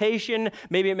reputation.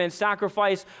 Maybe it meant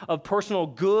sacrifice of personal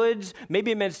goods.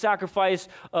 Maybe it meant sacrifice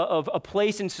of a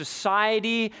place in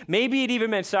society. Maybe it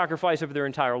even meant sacrifice of their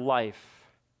entire life.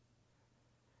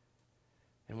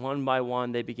 And one by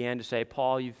one, they began to say,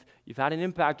 Paul, you've had an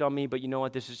impact on me, but you know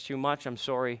what? This is too much. I'm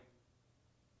sorry.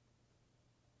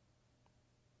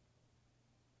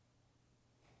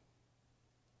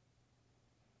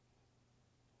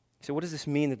 So what does this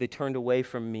mean that they turned away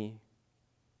from me?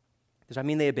 Does that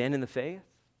mean they abandoned the faith?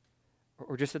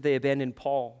 Or just that they abandoned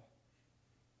Paul?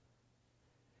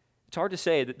 It's hard to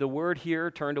say. That the word here,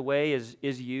 turned away, is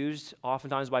used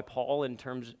oftentimes by Paul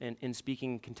in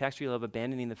speaking contextually of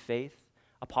abandoning the faith,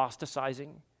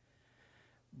 apostatizing.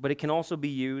 But it can also be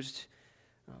used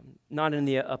not in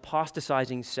the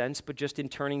apostatizing sense, but just in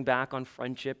turning back on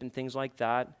friendship and things like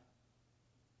that.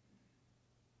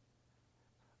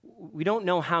 We don't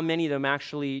know how many of them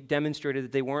actually demonstrated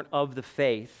that they weren't of the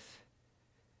faith.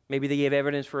 Maybe they gave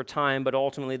evidence for a time, but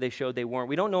ultimately they showed they weren't.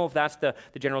 We don't know if that's the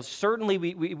general. Certainly,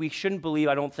 we shouldn't believe,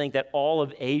 I don't think, that all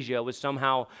of Asia was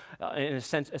somehow, in a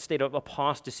sense, a state of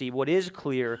apostasy. What is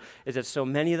clear is that so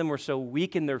many of them were so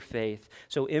weak in their faith,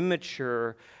 so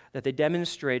immature, that they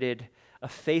demonstrated a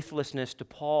faithlessness to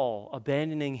Paul,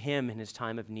 abandoning him in his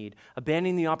time of need,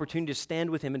 abandoning the opportunity to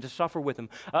stand with him and to suffer with him,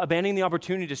 abandoning the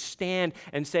opportunity to stand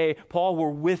and say, Paul,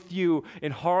 we're with you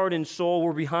in heart and soul,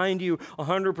 we're behind you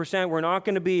 100%, we're not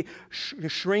going to be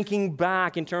shrinking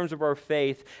back in terms of our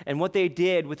faith. And what they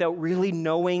did, without really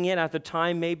knowing it at the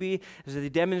time maybe, is that they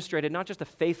demonstrated not just a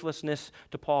faithlessness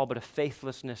to Paul, but a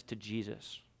faithlessness to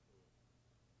Jesus.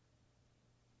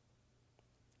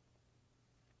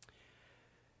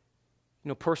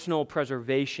 Personal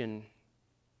preservation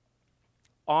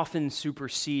often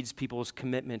supersedes people's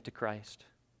commitment to Christ.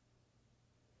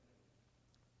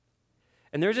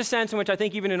 And there's a sense in which I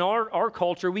think even in our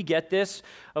culture we get this.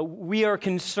 We are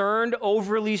concerned,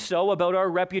 overly so, about our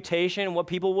reputation and what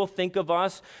people will think of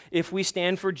us if we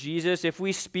stand for Jesus, if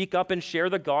we speak up and share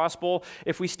the gospel,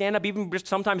 if we stand up even just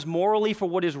sometimes morally for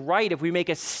what is right, if we make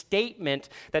a statement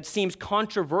that seems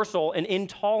controversial and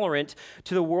intolerant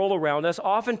to the world around us.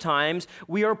 Oftentimes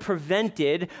we are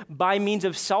prevented by means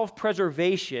of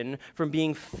self-preservation from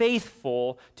being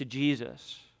faithful to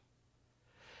Jesus.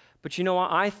 But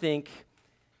I think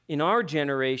in our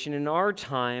generation, in our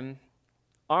time,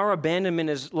 our abandonment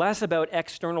is less about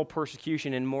external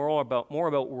persecution and more about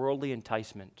worldly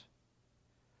enticement.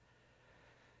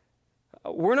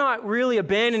 We're not really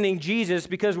abandoning Jesus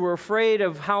because we're afraid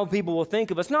of how people will think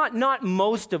of us. Not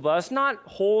most of us, not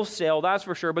wholesale, that's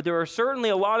for sure, but there are certainly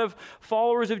a lot of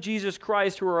followers of Jesus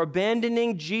Christ who are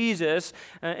abandoning Jesus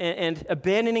and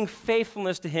abandoning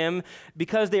faithfulness to him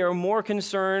because they are more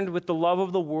concerned with the love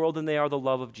of the world than they are the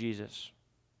love of Jesus.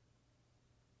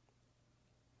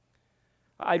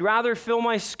 I'd rather fill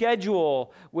my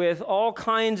schedule with all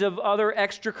kinds of other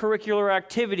extracurricular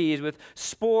activities, with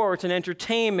sports and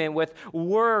entertainment, with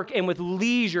work and with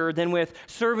leisure than with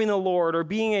serving the Lord or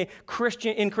being a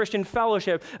Christian in Christian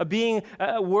fellowship, being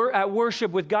at worship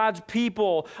with God's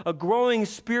people, growing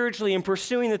spiritually and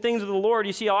pursuing the things of the Lord.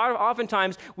 You see,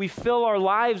 oftentimes we fill our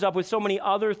lives up with so many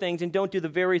other things and don't do the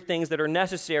very things that are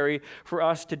necessary for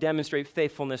us to demonstrate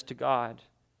faithfulness to God.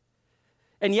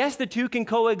 And yes, the two can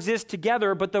coexist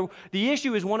together, but the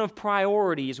issue is one of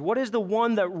priorities. What is the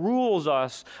one that rules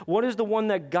us? What is the one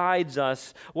that guides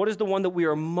us? What is the one that we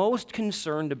are most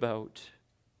concerned about?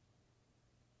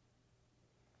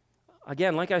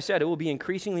 Again, like I said, it will be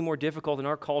increasingly more difficult in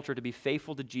our culture to be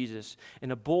faithful to Jesus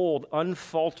in a bold,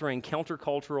 unfaltering,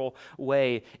 countercultural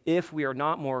way if we are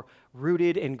not more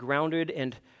rooted and grounded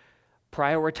and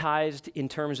prioritized in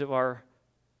terms of our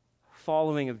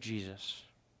following of Jesus.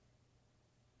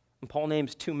 And Paul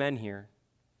names two men here.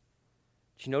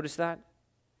 Did you notice that?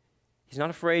 He's not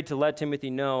afraid to let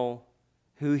Timothy know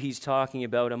who he's talking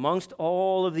about. Amongst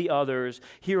all of the others,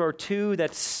 here are two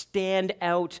that stand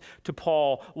out to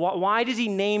Paul. Why does he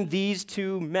name these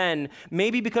two men?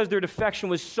 Maybe because their defection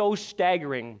was so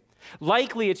staggering.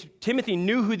 Likely, Timothy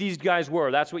knew who these guys were.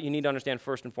 That's what you need to understand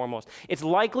first and foremost. It's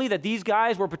likely that these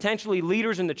guys were potentially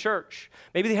leaders in the church.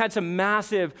 Maybe they had some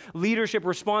massive leadership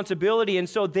responsibility, and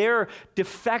so their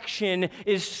defection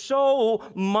is so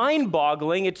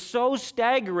mind-boggling, it's so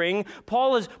staggering.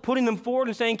 Paul is putting them forward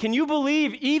and saying, can you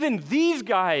believe even these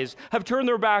guys have turned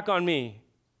their back on me?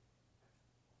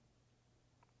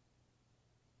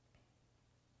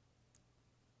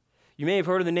 You may have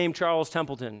heard of the name Charles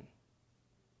Templeton.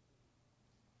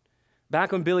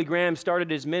 Back when Billy Graham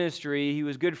started his ministry, he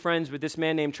was good friends with this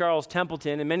man named Charles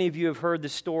Templeton, and many of you have heard the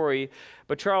story,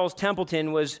 but Charles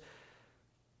Templeton was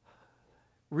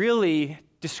really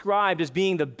described as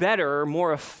being the better,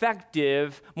 more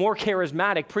effective, more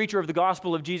charismatic preacher of the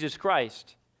gospel of Jesus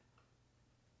Christ.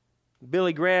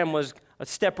 Billy Graham was a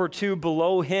step or two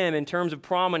below him in terms of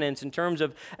prominence, in terms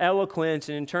of eloquence,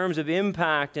 and in terms of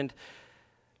impact, and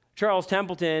Charles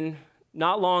Templeton,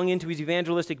 not long into his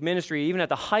evangelistic ministry, even at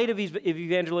the height of his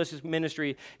evangelistic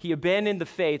ministry, he abandoned the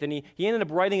faith, and he ended up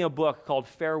writing a book called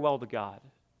Farewell to God.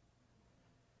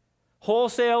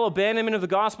 Wholesale abandonment of the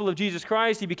gospel of Jesus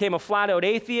Christ. He became a flat-out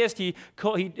atheist.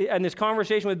 In this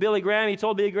conversation with Billy Graham, he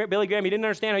told Billy Graham he didn't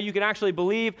understand how you can actually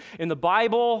believe in the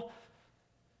Bible.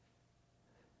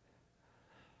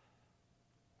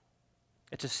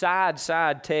 It's a sad,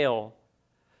 sad tale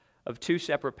of two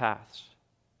separate paths.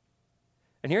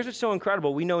 And here's what's so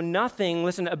incredible. We know nothing,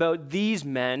 listen, about these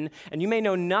men, and you may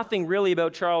know nothing really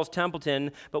about Charles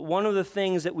Templeton, but one of the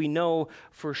things that we know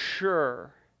for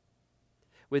sure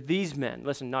with these men,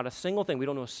 listen, not a single thing, we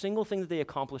don't know a single thing that they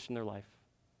accomplished in their life.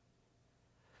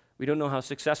 We don't know how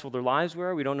successful their lives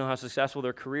were. We don't know how successful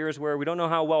their careers were. We don't know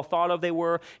how well thought of they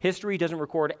were. History doesn't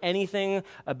record anything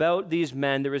about these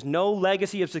men. There is no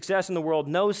legacy of success in the world,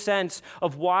 no sense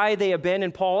of why they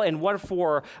abandoned Paul and what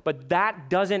for, but that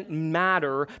doesn't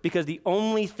matter because the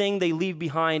only thing they leave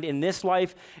behind in this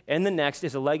life and the next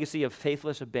is a legacy of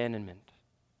faithless abandonment.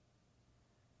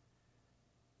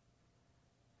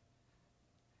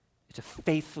 It's a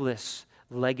faithless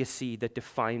legacy that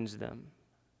defines them.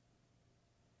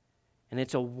 And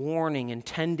it's a warning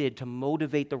intended to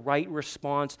motivate the right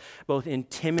response both in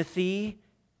Timothy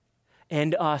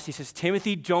and us. He says,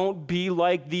 Timothy, don't be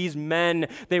like these men.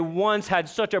 They once had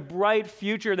such a bright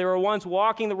future. They were once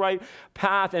walking the right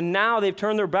path, and now they've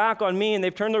turned their back on me, and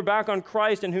they've turned their back on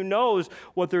Christ, and who knows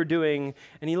what they're doing.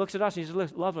 And he looks at us, and he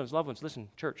says, loved ones, listen,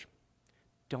 church,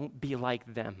 don't be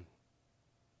like them.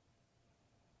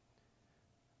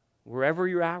 Wherever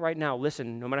you're at right now,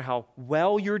 listen, no matter how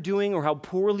well you're doing or how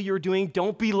poorly you're doing,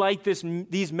 don't be like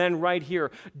these men right here.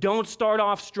 Don't start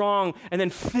off strong and then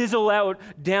fizzle out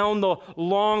down the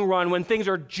long run when things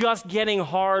are just getting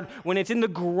hard, when it's in the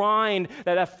grind,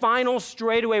 that final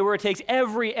straightaway where it takes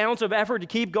every ounce of effort to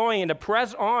keep going and to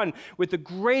press on with the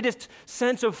greatest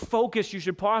sense of focus you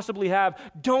should possibly have.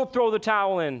 Don't throw the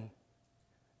towel in.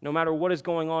 No matter what is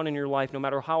going on in your life, no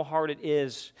matter how hard it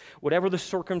is, whatever the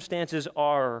circumstances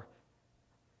are,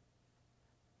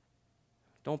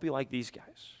 don't be like these guys.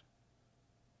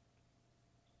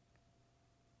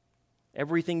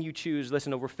 Everything you choose,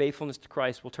 listen, over faithfulness to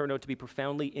Christ will turn out to be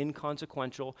profoundly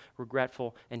inconsequential,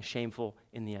 regretful, and shameful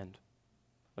in the end.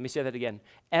 Let me say that again.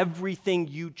 Everything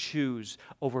you choose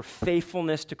over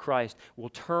faithfulness to Christ will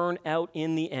turn out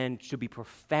in the end to be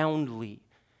profoundly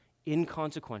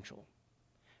inconsequential,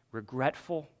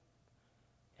 regretful,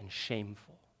 and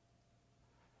shameful.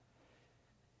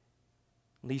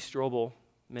 Lee Strobel,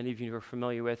 many of you are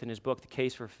familiar with, in his book, The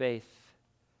Case for Faith,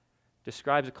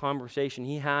 describes a conversation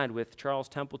he had with Charles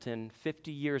Templeton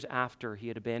 50 years after he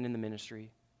had abandoned the ministry.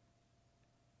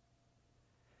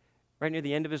 Right near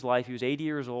the end of his life, he was 80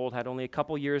 years old, had only a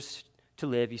couple years to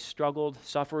live. He struggled,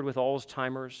 suffered with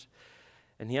Alzheimer's,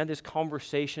 and he had this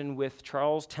conversation with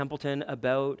Charles Templeton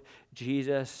about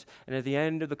Jesus. And at the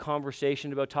end of the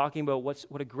conversation, about talking about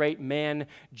what a great man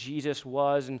Jesus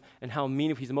was and how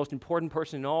meaningful, he's the most important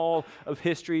person in all of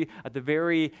history. At the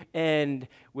very end,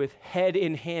 with head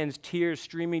in hands, tears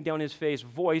streaming down his face,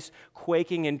 voice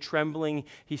quaking and trembling,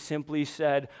 he simply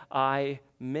said, "I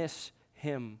miss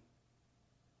him."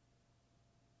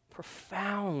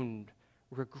 Profound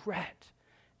regret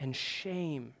and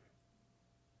shame.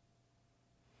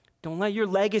 Don't let your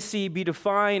legacy be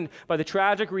defined by the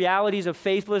tragic realities of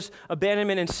faithless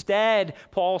abandonment. Instead,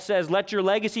 Paul says, let your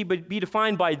legacy be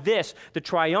defined by this, the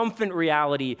triumphant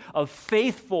reality of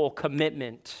faithful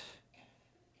commitment.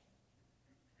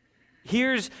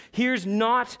 Here's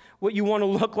not what you want to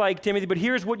look like, Timothy, but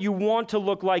here's what you want to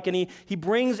look like. And he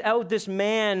brings out this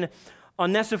man,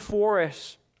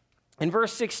 Onesiphorus. In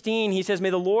verse 16, he says, "May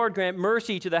the Lord grant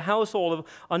mercy to the household of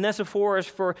Onesiphorus,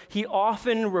 for he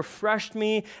often refreshed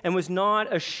me and was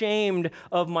not ashamed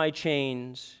of my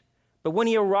chains. But when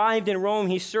he arrived in Rome,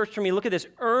 he searched for me," look at this,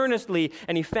 "earnestly,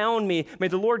 and he found me. May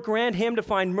the Lord grant him to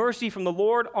find mercy from the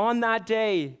Lord on that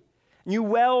day." You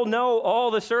well know all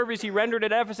the service he rendered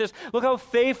at Ephesus. Look how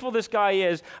faithful this guy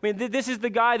is. I mean, this is the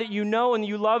guy that you know and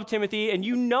you love, Timothy, and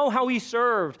you know how he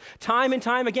served. Time and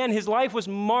time again, his life was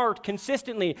marked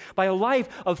consistently by a life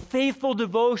of faithful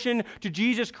devotion to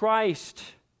Jesus Christ.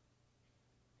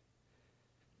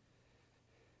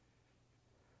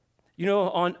 You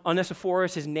know, on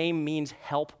Onesiphorus, his name means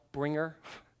help bringer.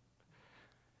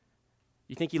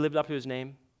 You think he lived up to his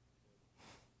name?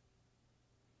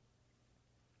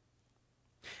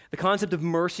 The concept of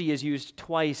mercy is used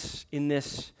twice in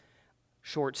this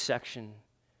short section.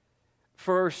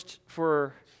 First,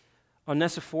 for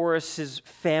Onesiphorus'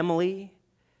 family.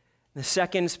 The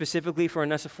second, specifically for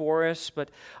Onesiphorus.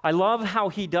 But I love how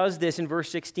he does this in verse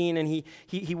 16, and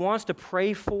he wants to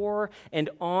pray for and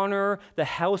honor the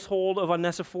household of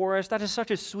Onesiphorus. That is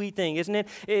such a sweet thing, isn't it?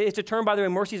 It's a term, by the way,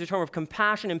 mercy is a term of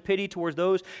compassion and pity towards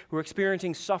those who are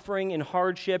experiencing suffering and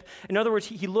hardship. In other words,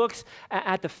 he looks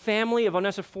at the family of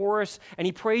Onesiphorus, and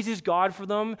he praises God for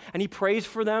them, and he prays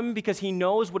for them because he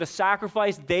knows what a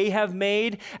sacrifice they have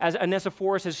made as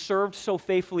Onesiphorus has served so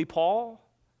faithfully Paul.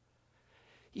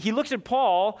 He looks at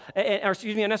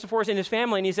Onesiphorus and his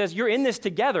family, and he says, you're in this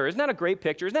together. Isn't that a great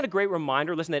picture? Isn't that a great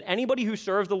reminder? Listen, that anybody who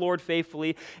serves the Lord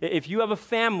faithfully, if you have a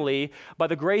family, by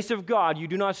the grace of God, you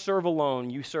do not serve alone.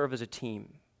 You serve as a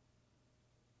team.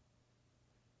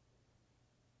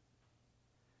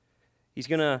 He's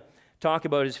going to talk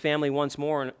about his family once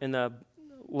more in the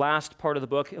last part of the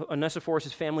book.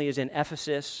 Onesiphorus' family is in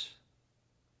Ephesus.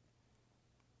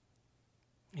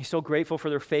 He's so grateful for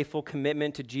their faithful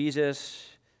commitment to Jesus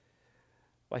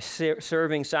by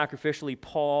serving sacrificially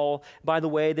Paul. By the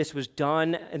way, this was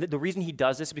done, and the reason he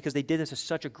does this is because they did this at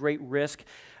such a great risk.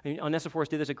 I mean, Onesiphorus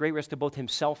did this at great risk to both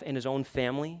himself and his own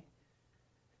family.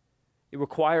 It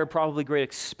required probably great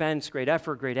expense, great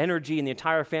effort, great energy, and the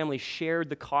entire family shared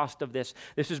the cost of this.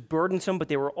 This was burdensome, but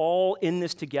they were all in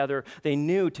this together. They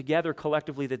knew together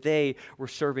collectively that they were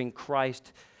serving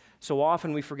Christ. So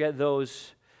often we forget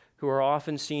those who are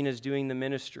often seen as doing the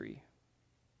ministry,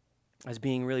 as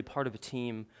being really part of a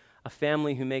team, a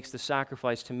family who makes the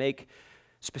sacrifice to make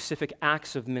specific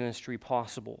acts of ministry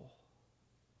possible.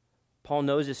 Paul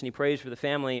knows this, and he prays for the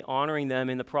family, honoring them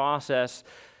in the process.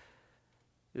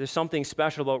 There's something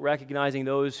special about recognizing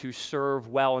those who serve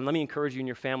well. And let me encourage you and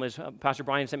your families. Pastor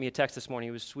Brian sent me a text this morning.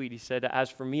 He was sweet. He said, "As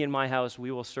for me and my house,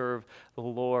 we will serve the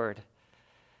Lord."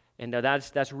 And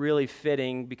that's really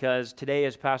fitting because today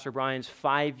is Pastor Brian's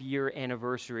 5-year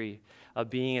anniversary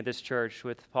of being at this church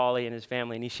with Paulie and his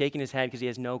family. And he's shaking his head because he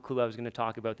has no clue I was going to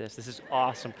talk about this. This is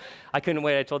awesome. I couldn't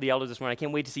wait. I told the elders this morning, I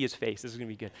can't wait to see his face. This is going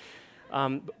to be good.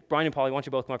 Brian and Paulie, why don't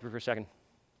you both come up here for a second?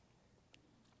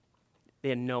 They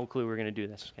had no clue we were going to do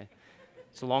this, okay?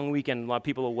 It's a long weekend, a lot of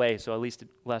people away, so at least it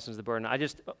lessens the burden.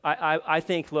 I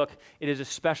think, look, it is a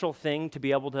special thing to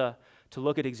be able to to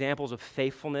look at examples of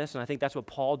faithfulness, and I think that's what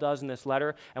Paul does in this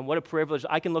letter, and what a privilege.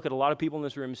 I can look at a lot of people in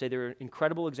this room and say they're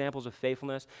incredible examples of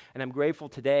faithfulness, and I'm grateful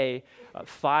today,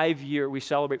 we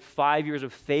celebrate 5 years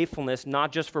of faithfulness,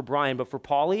 not just for Brian, but for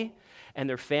Polly and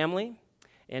their family.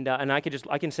 And I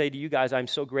can say to you guys, I'm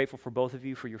so grateful for both of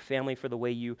you, for your family, for the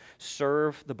way you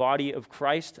serve the body of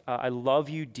Christ. I love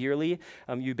you dearly.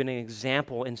 You've been an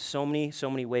example in so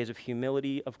many ways of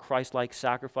humility, of Christ-like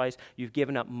sacrifice. You've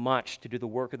given up much to do the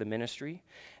work of the ministry.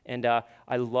 And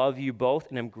I love you both,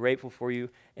 and I'm grateful for you.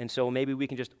 And so maybe we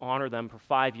can just honor them for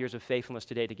 5 years of faithfulness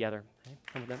today together. Okay,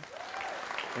 come with them.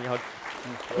 Give me a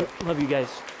hug. Love you guys.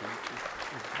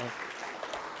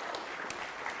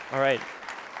 All right.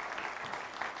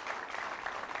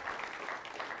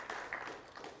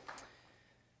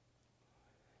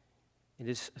 It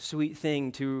is a sweet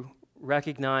thing to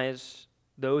recognize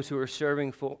those who are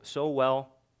serving so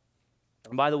well.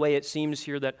 And by the way, it seems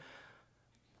here that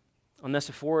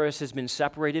Onesiphorus has been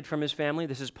separated from his family.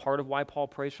 This is part of why Paul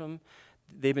prays for him.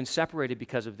 They've been separated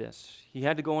because of this. He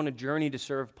had to go on a journey to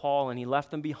serve Paul, and he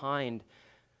left them behind.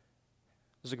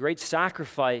 It was a great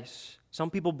sacrifice.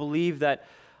 Some people believe that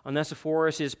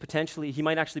Onesiphorus he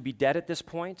might actually be dead at this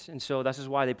point, and so this is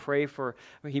why he prays for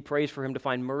him to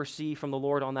find mercy from the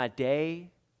Lord on that day.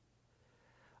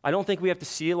 I don't think we have to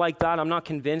see it like that. I'm not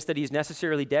convinced that he's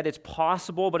necessarily dead. It's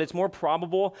possible, but it's more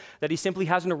probable that he simply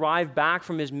hasn't arrived back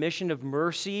from his mission of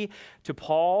mercy to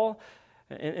Paul.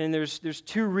 And there's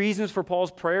two reasons for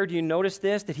Paul's prayer. Do you notice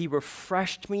this? That he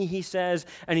refreshed me, he says,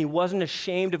 and he wasn't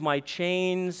ashamed of my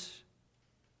chains.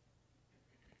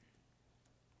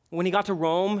 When he got to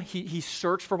Rome, he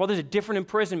searched for Paul. There's a different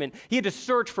imprisonment. He had to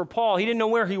search for Paul. He didn't know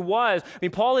where he was. I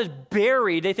mean, Paul is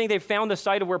buried. They think they found the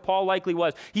site of where Paul likely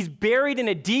was. He's buried in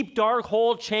a deep, dark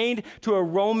hole, chained to a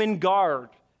Roman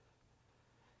guard.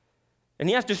 And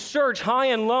he has to search high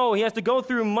and low. He has to go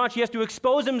through much. He has to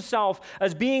expose himself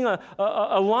as being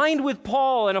aligned with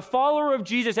Paul and a follower of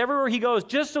Jesus everywhere he goes,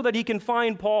 just so that he can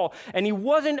find Paul. And he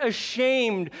wasn't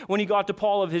ashamed when he got to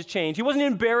Paul of his chains. He wasn't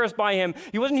embarrassed by him.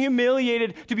 He wasn't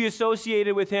humiliated to be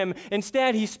associated with him.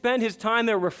 Instead, he spent his time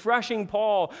there refreshing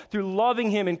Paul through loving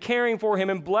him and caring for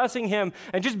him and blessing him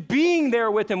and just being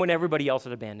there with him when everybody else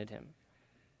had abandoned him.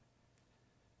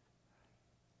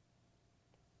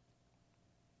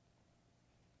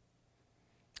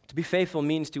 To be faithful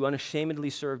means to unashamedly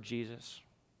serve Jesus.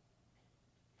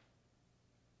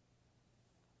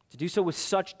 To do so with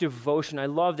such devotion. I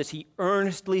love this. He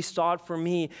earnestly sought for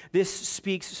me. This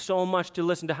speaks so much to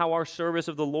listen to how our service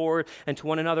of the Lord and to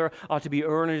one another ought to be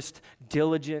earnest,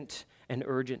 diligent, and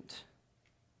urgent.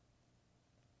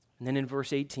 And then in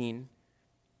verse 18,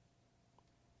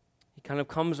 he kind of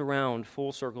comes around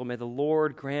full circle. May the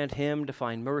Lord grant him to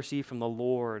find mercy from the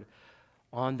Lord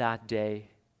on that day.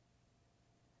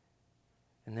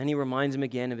 And then he reminds him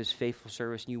again of his faithful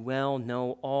service. And you well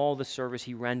know all the service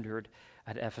he rendered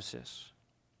at Ephesus.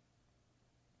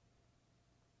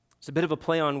 It's a bit of a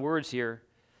play on words here.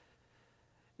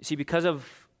 You see, because of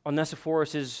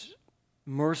Onesiphorus'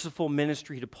 merciful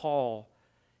ministry to Paul,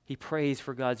 he prays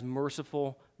for God's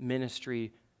merciful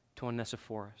ministry to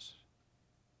Onesiphorus.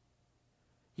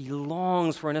 He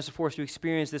longs for Onesiphorus to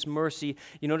experience this mercy.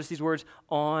 You notice these words,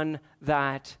 on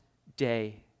that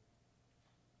day.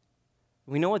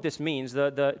 We know what this means.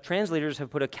 The translators have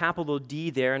put a capital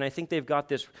D there, and I think they've got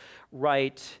this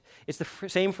right. It's the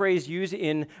same phrase used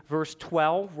in verse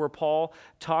 12, where Paul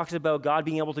talks about God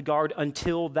being able to guard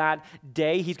until that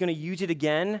day. He's going to use it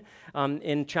again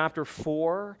in chapter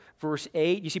 4, verse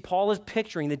 8. You see, Paul is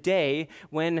picturing the day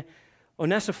when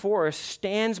Onesiphorus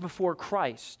stands before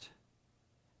Christ,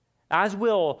 as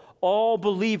will all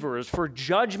believers, for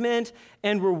judgment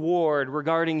and reward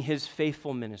regarding his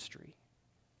faithful ministry.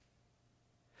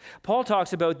 Paul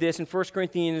talks about this in 1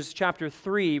 Corinthians chapter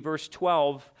 3, verse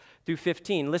 12 through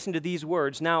 15. Listen to these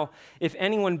words. Now, if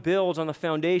anyone builds on the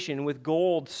foundation with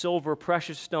gold, silver,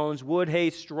 precious stones, wood,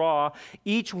 hay, straw,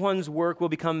 each one's work will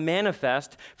become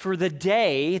manifest, for the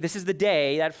day, this is the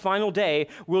day, that final day,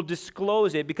 will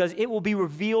disclose it, because it will be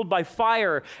revealed by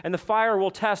fire, and the fire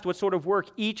will test what sort of work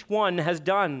each one has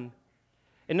done.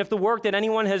 And if the work that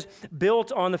anyone has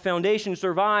built on the foundation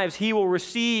survives, he will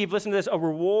receive, listen to this, a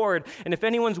reward. And if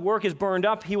anyone's work is burned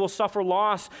up, he will suffer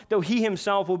loss, though he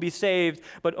himself will be saved,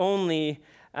 but only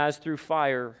as through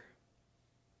fire.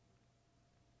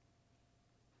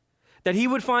 That he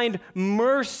would find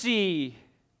mercy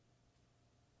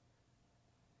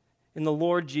in the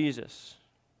Lord Jesus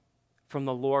from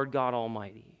the Lord God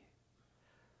Almighty.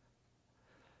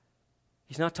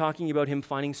 He's not talking about him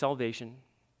finding salvation.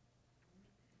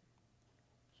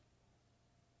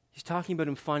 He's talking about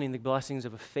him finding the blessings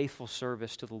of a faithful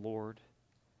service to the Lord,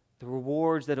 the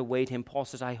rewards that await him. Paul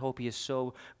says, I hope he is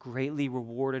so greatly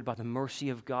rewarded by the mercy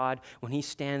of God when he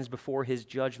stands before his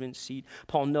judgment seat.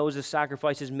 Paul knows the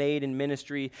sacrifices made in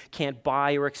ministry can't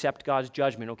buy or accept God's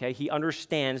judgment, okay? He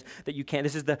understands that you can't.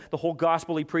 This is the whole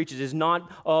gospel he preaches is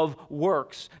not of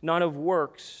works, not of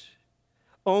works.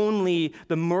 Only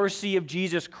the mercy of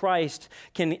Jesus Christ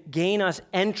can gain us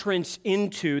entrance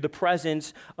into the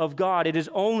presence of God. It is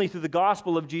only through the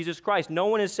gospel of Jesus Christ. No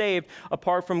one is saved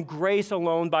apart from grace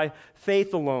alone, by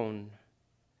faith alone.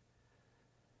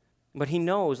 But he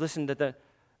knows, listen, that the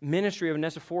ministry of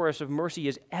Onesiphorus of mercy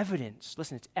is evidence.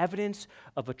 Listen, it's evidence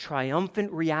of a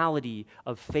triumphant reality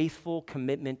of faithful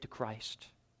commitment to Christ.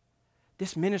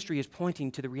 This ministry is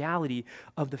pointing to the reality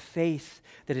of the faith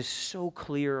that is so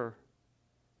clear.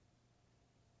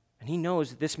 And he knows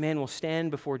that this man will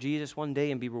stand before Jesus one day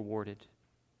and be rewarded.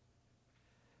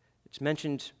 It's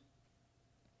mentioned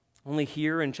only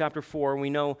here in chapter 4. We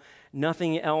know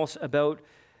nothing else about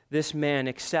this man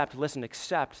except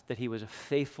that he was a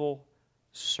faithful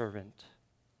servant.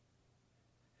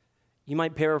 You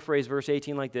might paraphrase verse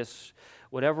 18 like this: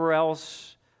 whatever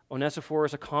else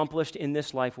Onesiphorus accomplished in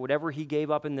this life, whatever he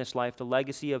gave up in this life, the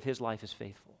legacy of his life is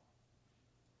faithful.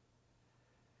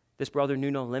 This brother knew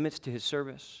no limits to his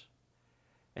service.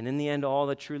 And in the end, all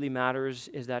that truly matters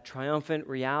is that triumphant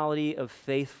reality of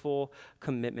faithful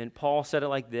commitment. Paul said it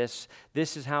like this: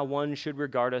 this is how one should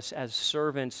regard us, as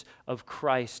servants of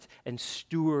Christ and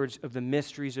stewards of the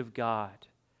mysteries of God.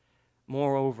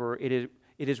 Moreover, it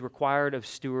is required of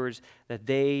stewards that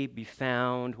they be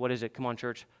found, what is it? Come on,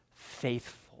 church,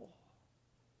 faithful.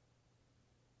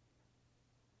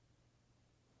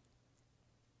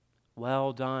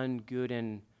 Well done, good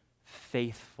and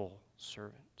faithful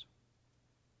servant.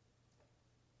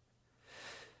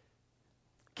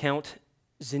 Count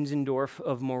Zinzendorf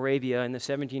of Moravia in the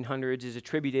 1700s is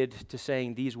attributed to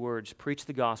saying these words: preach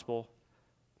the gospel,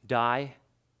 die,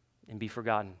 and be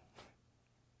forgotten.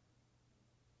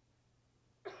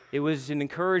 It was an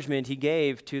encouragement he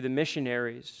gave to the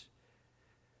missionaries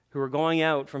who were going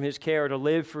out from his care to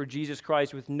live for Jesus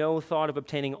Christ with no thought of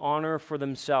obtaining honor for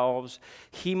themselves.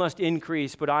 He must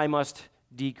increase, but I must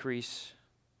decrease.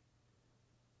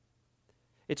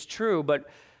 It's true, but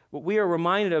what we are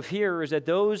reminded of here is that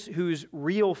those whose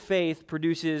real faith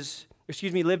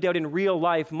lived out in real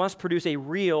life must produce a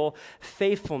real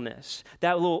faithfulness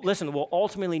that will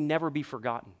ultimately never be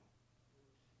forgotten.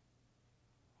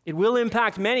 It will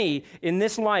impact many in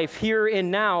this life, here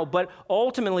and now, but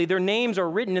ultimately their names are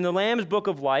written in the Lamb's book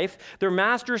of life. Their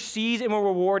master sees and will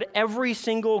reward every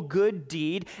single good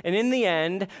deed, and in the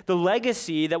end, the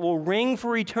legacy that will ring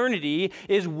for eternity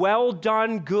is, well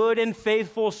done, good and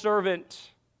faithful servant.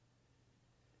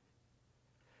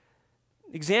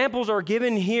 Examples are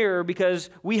given here because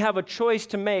we have a choice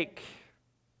to make.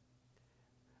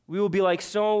 We will be like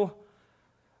so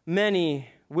many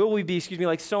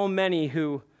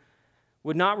who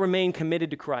would not remain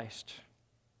committed to Christ?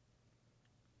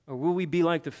 Or will we be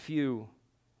like the few,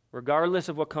 regardless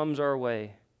of what comes our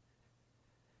way,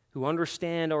 who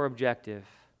understand our objective,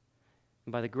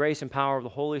 and by the grace and power of the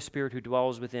Holy Spirit who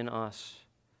dwells within us,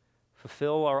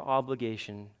 fulfill our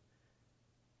obligation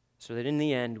so that in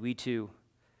the end we too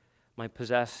might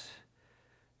possess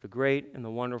the great and the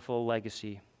wonderful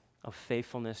legacy of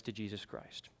faithfulness to Jesus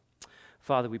Christ.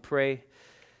 Father, we pray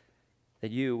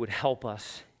that you would help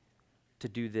us to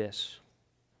do this.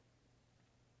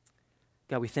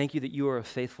 God, we thank you that you are a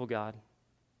faithful God.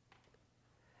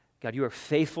 God, you are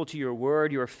faithful to your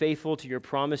word. You are faithful to your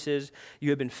promises. You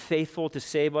have been faithful to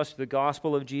save us through the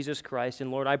gospel of Jesus Christ. And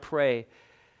Lord, I pray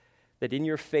that in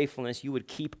your faithfulness you would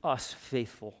keep us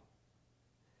faithful.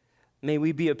 May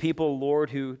we be a people, Lord,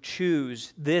 who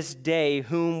choose this day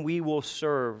whom we will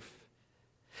serve.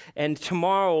 And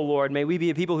tomorrow, Lord, may we be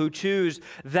a people who choose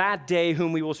that day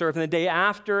whom we will serve, and the day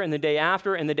after, and the day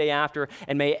after, and the day after.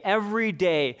 And may every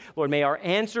day, Lord, may our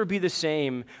answer be the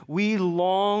same. We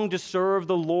long to serve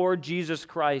the Lord Jesus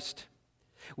Christ.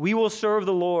 We will serve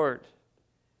the Lord.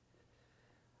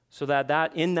 So that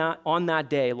on that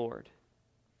day, Lord,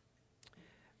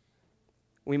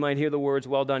 we might hear the words,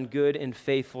 well done, good and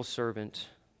faithful servant.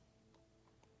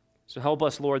 So help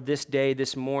us, Lord, this day,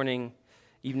 this morning,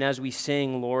 even as we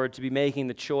sing, Lord, to be making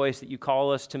the choice that you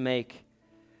call us to make.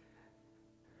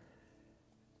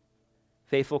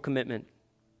 Faithful commitment.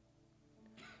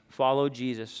 Follow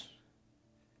Jesus.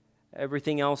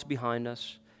 Everything else behind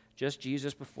us, just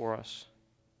Jesus before us.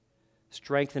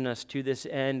 Strengthen us to this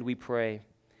end, we pray,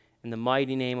 in the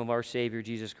mighty name of our Savior,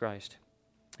 Jesus Christ.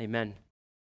 Amen.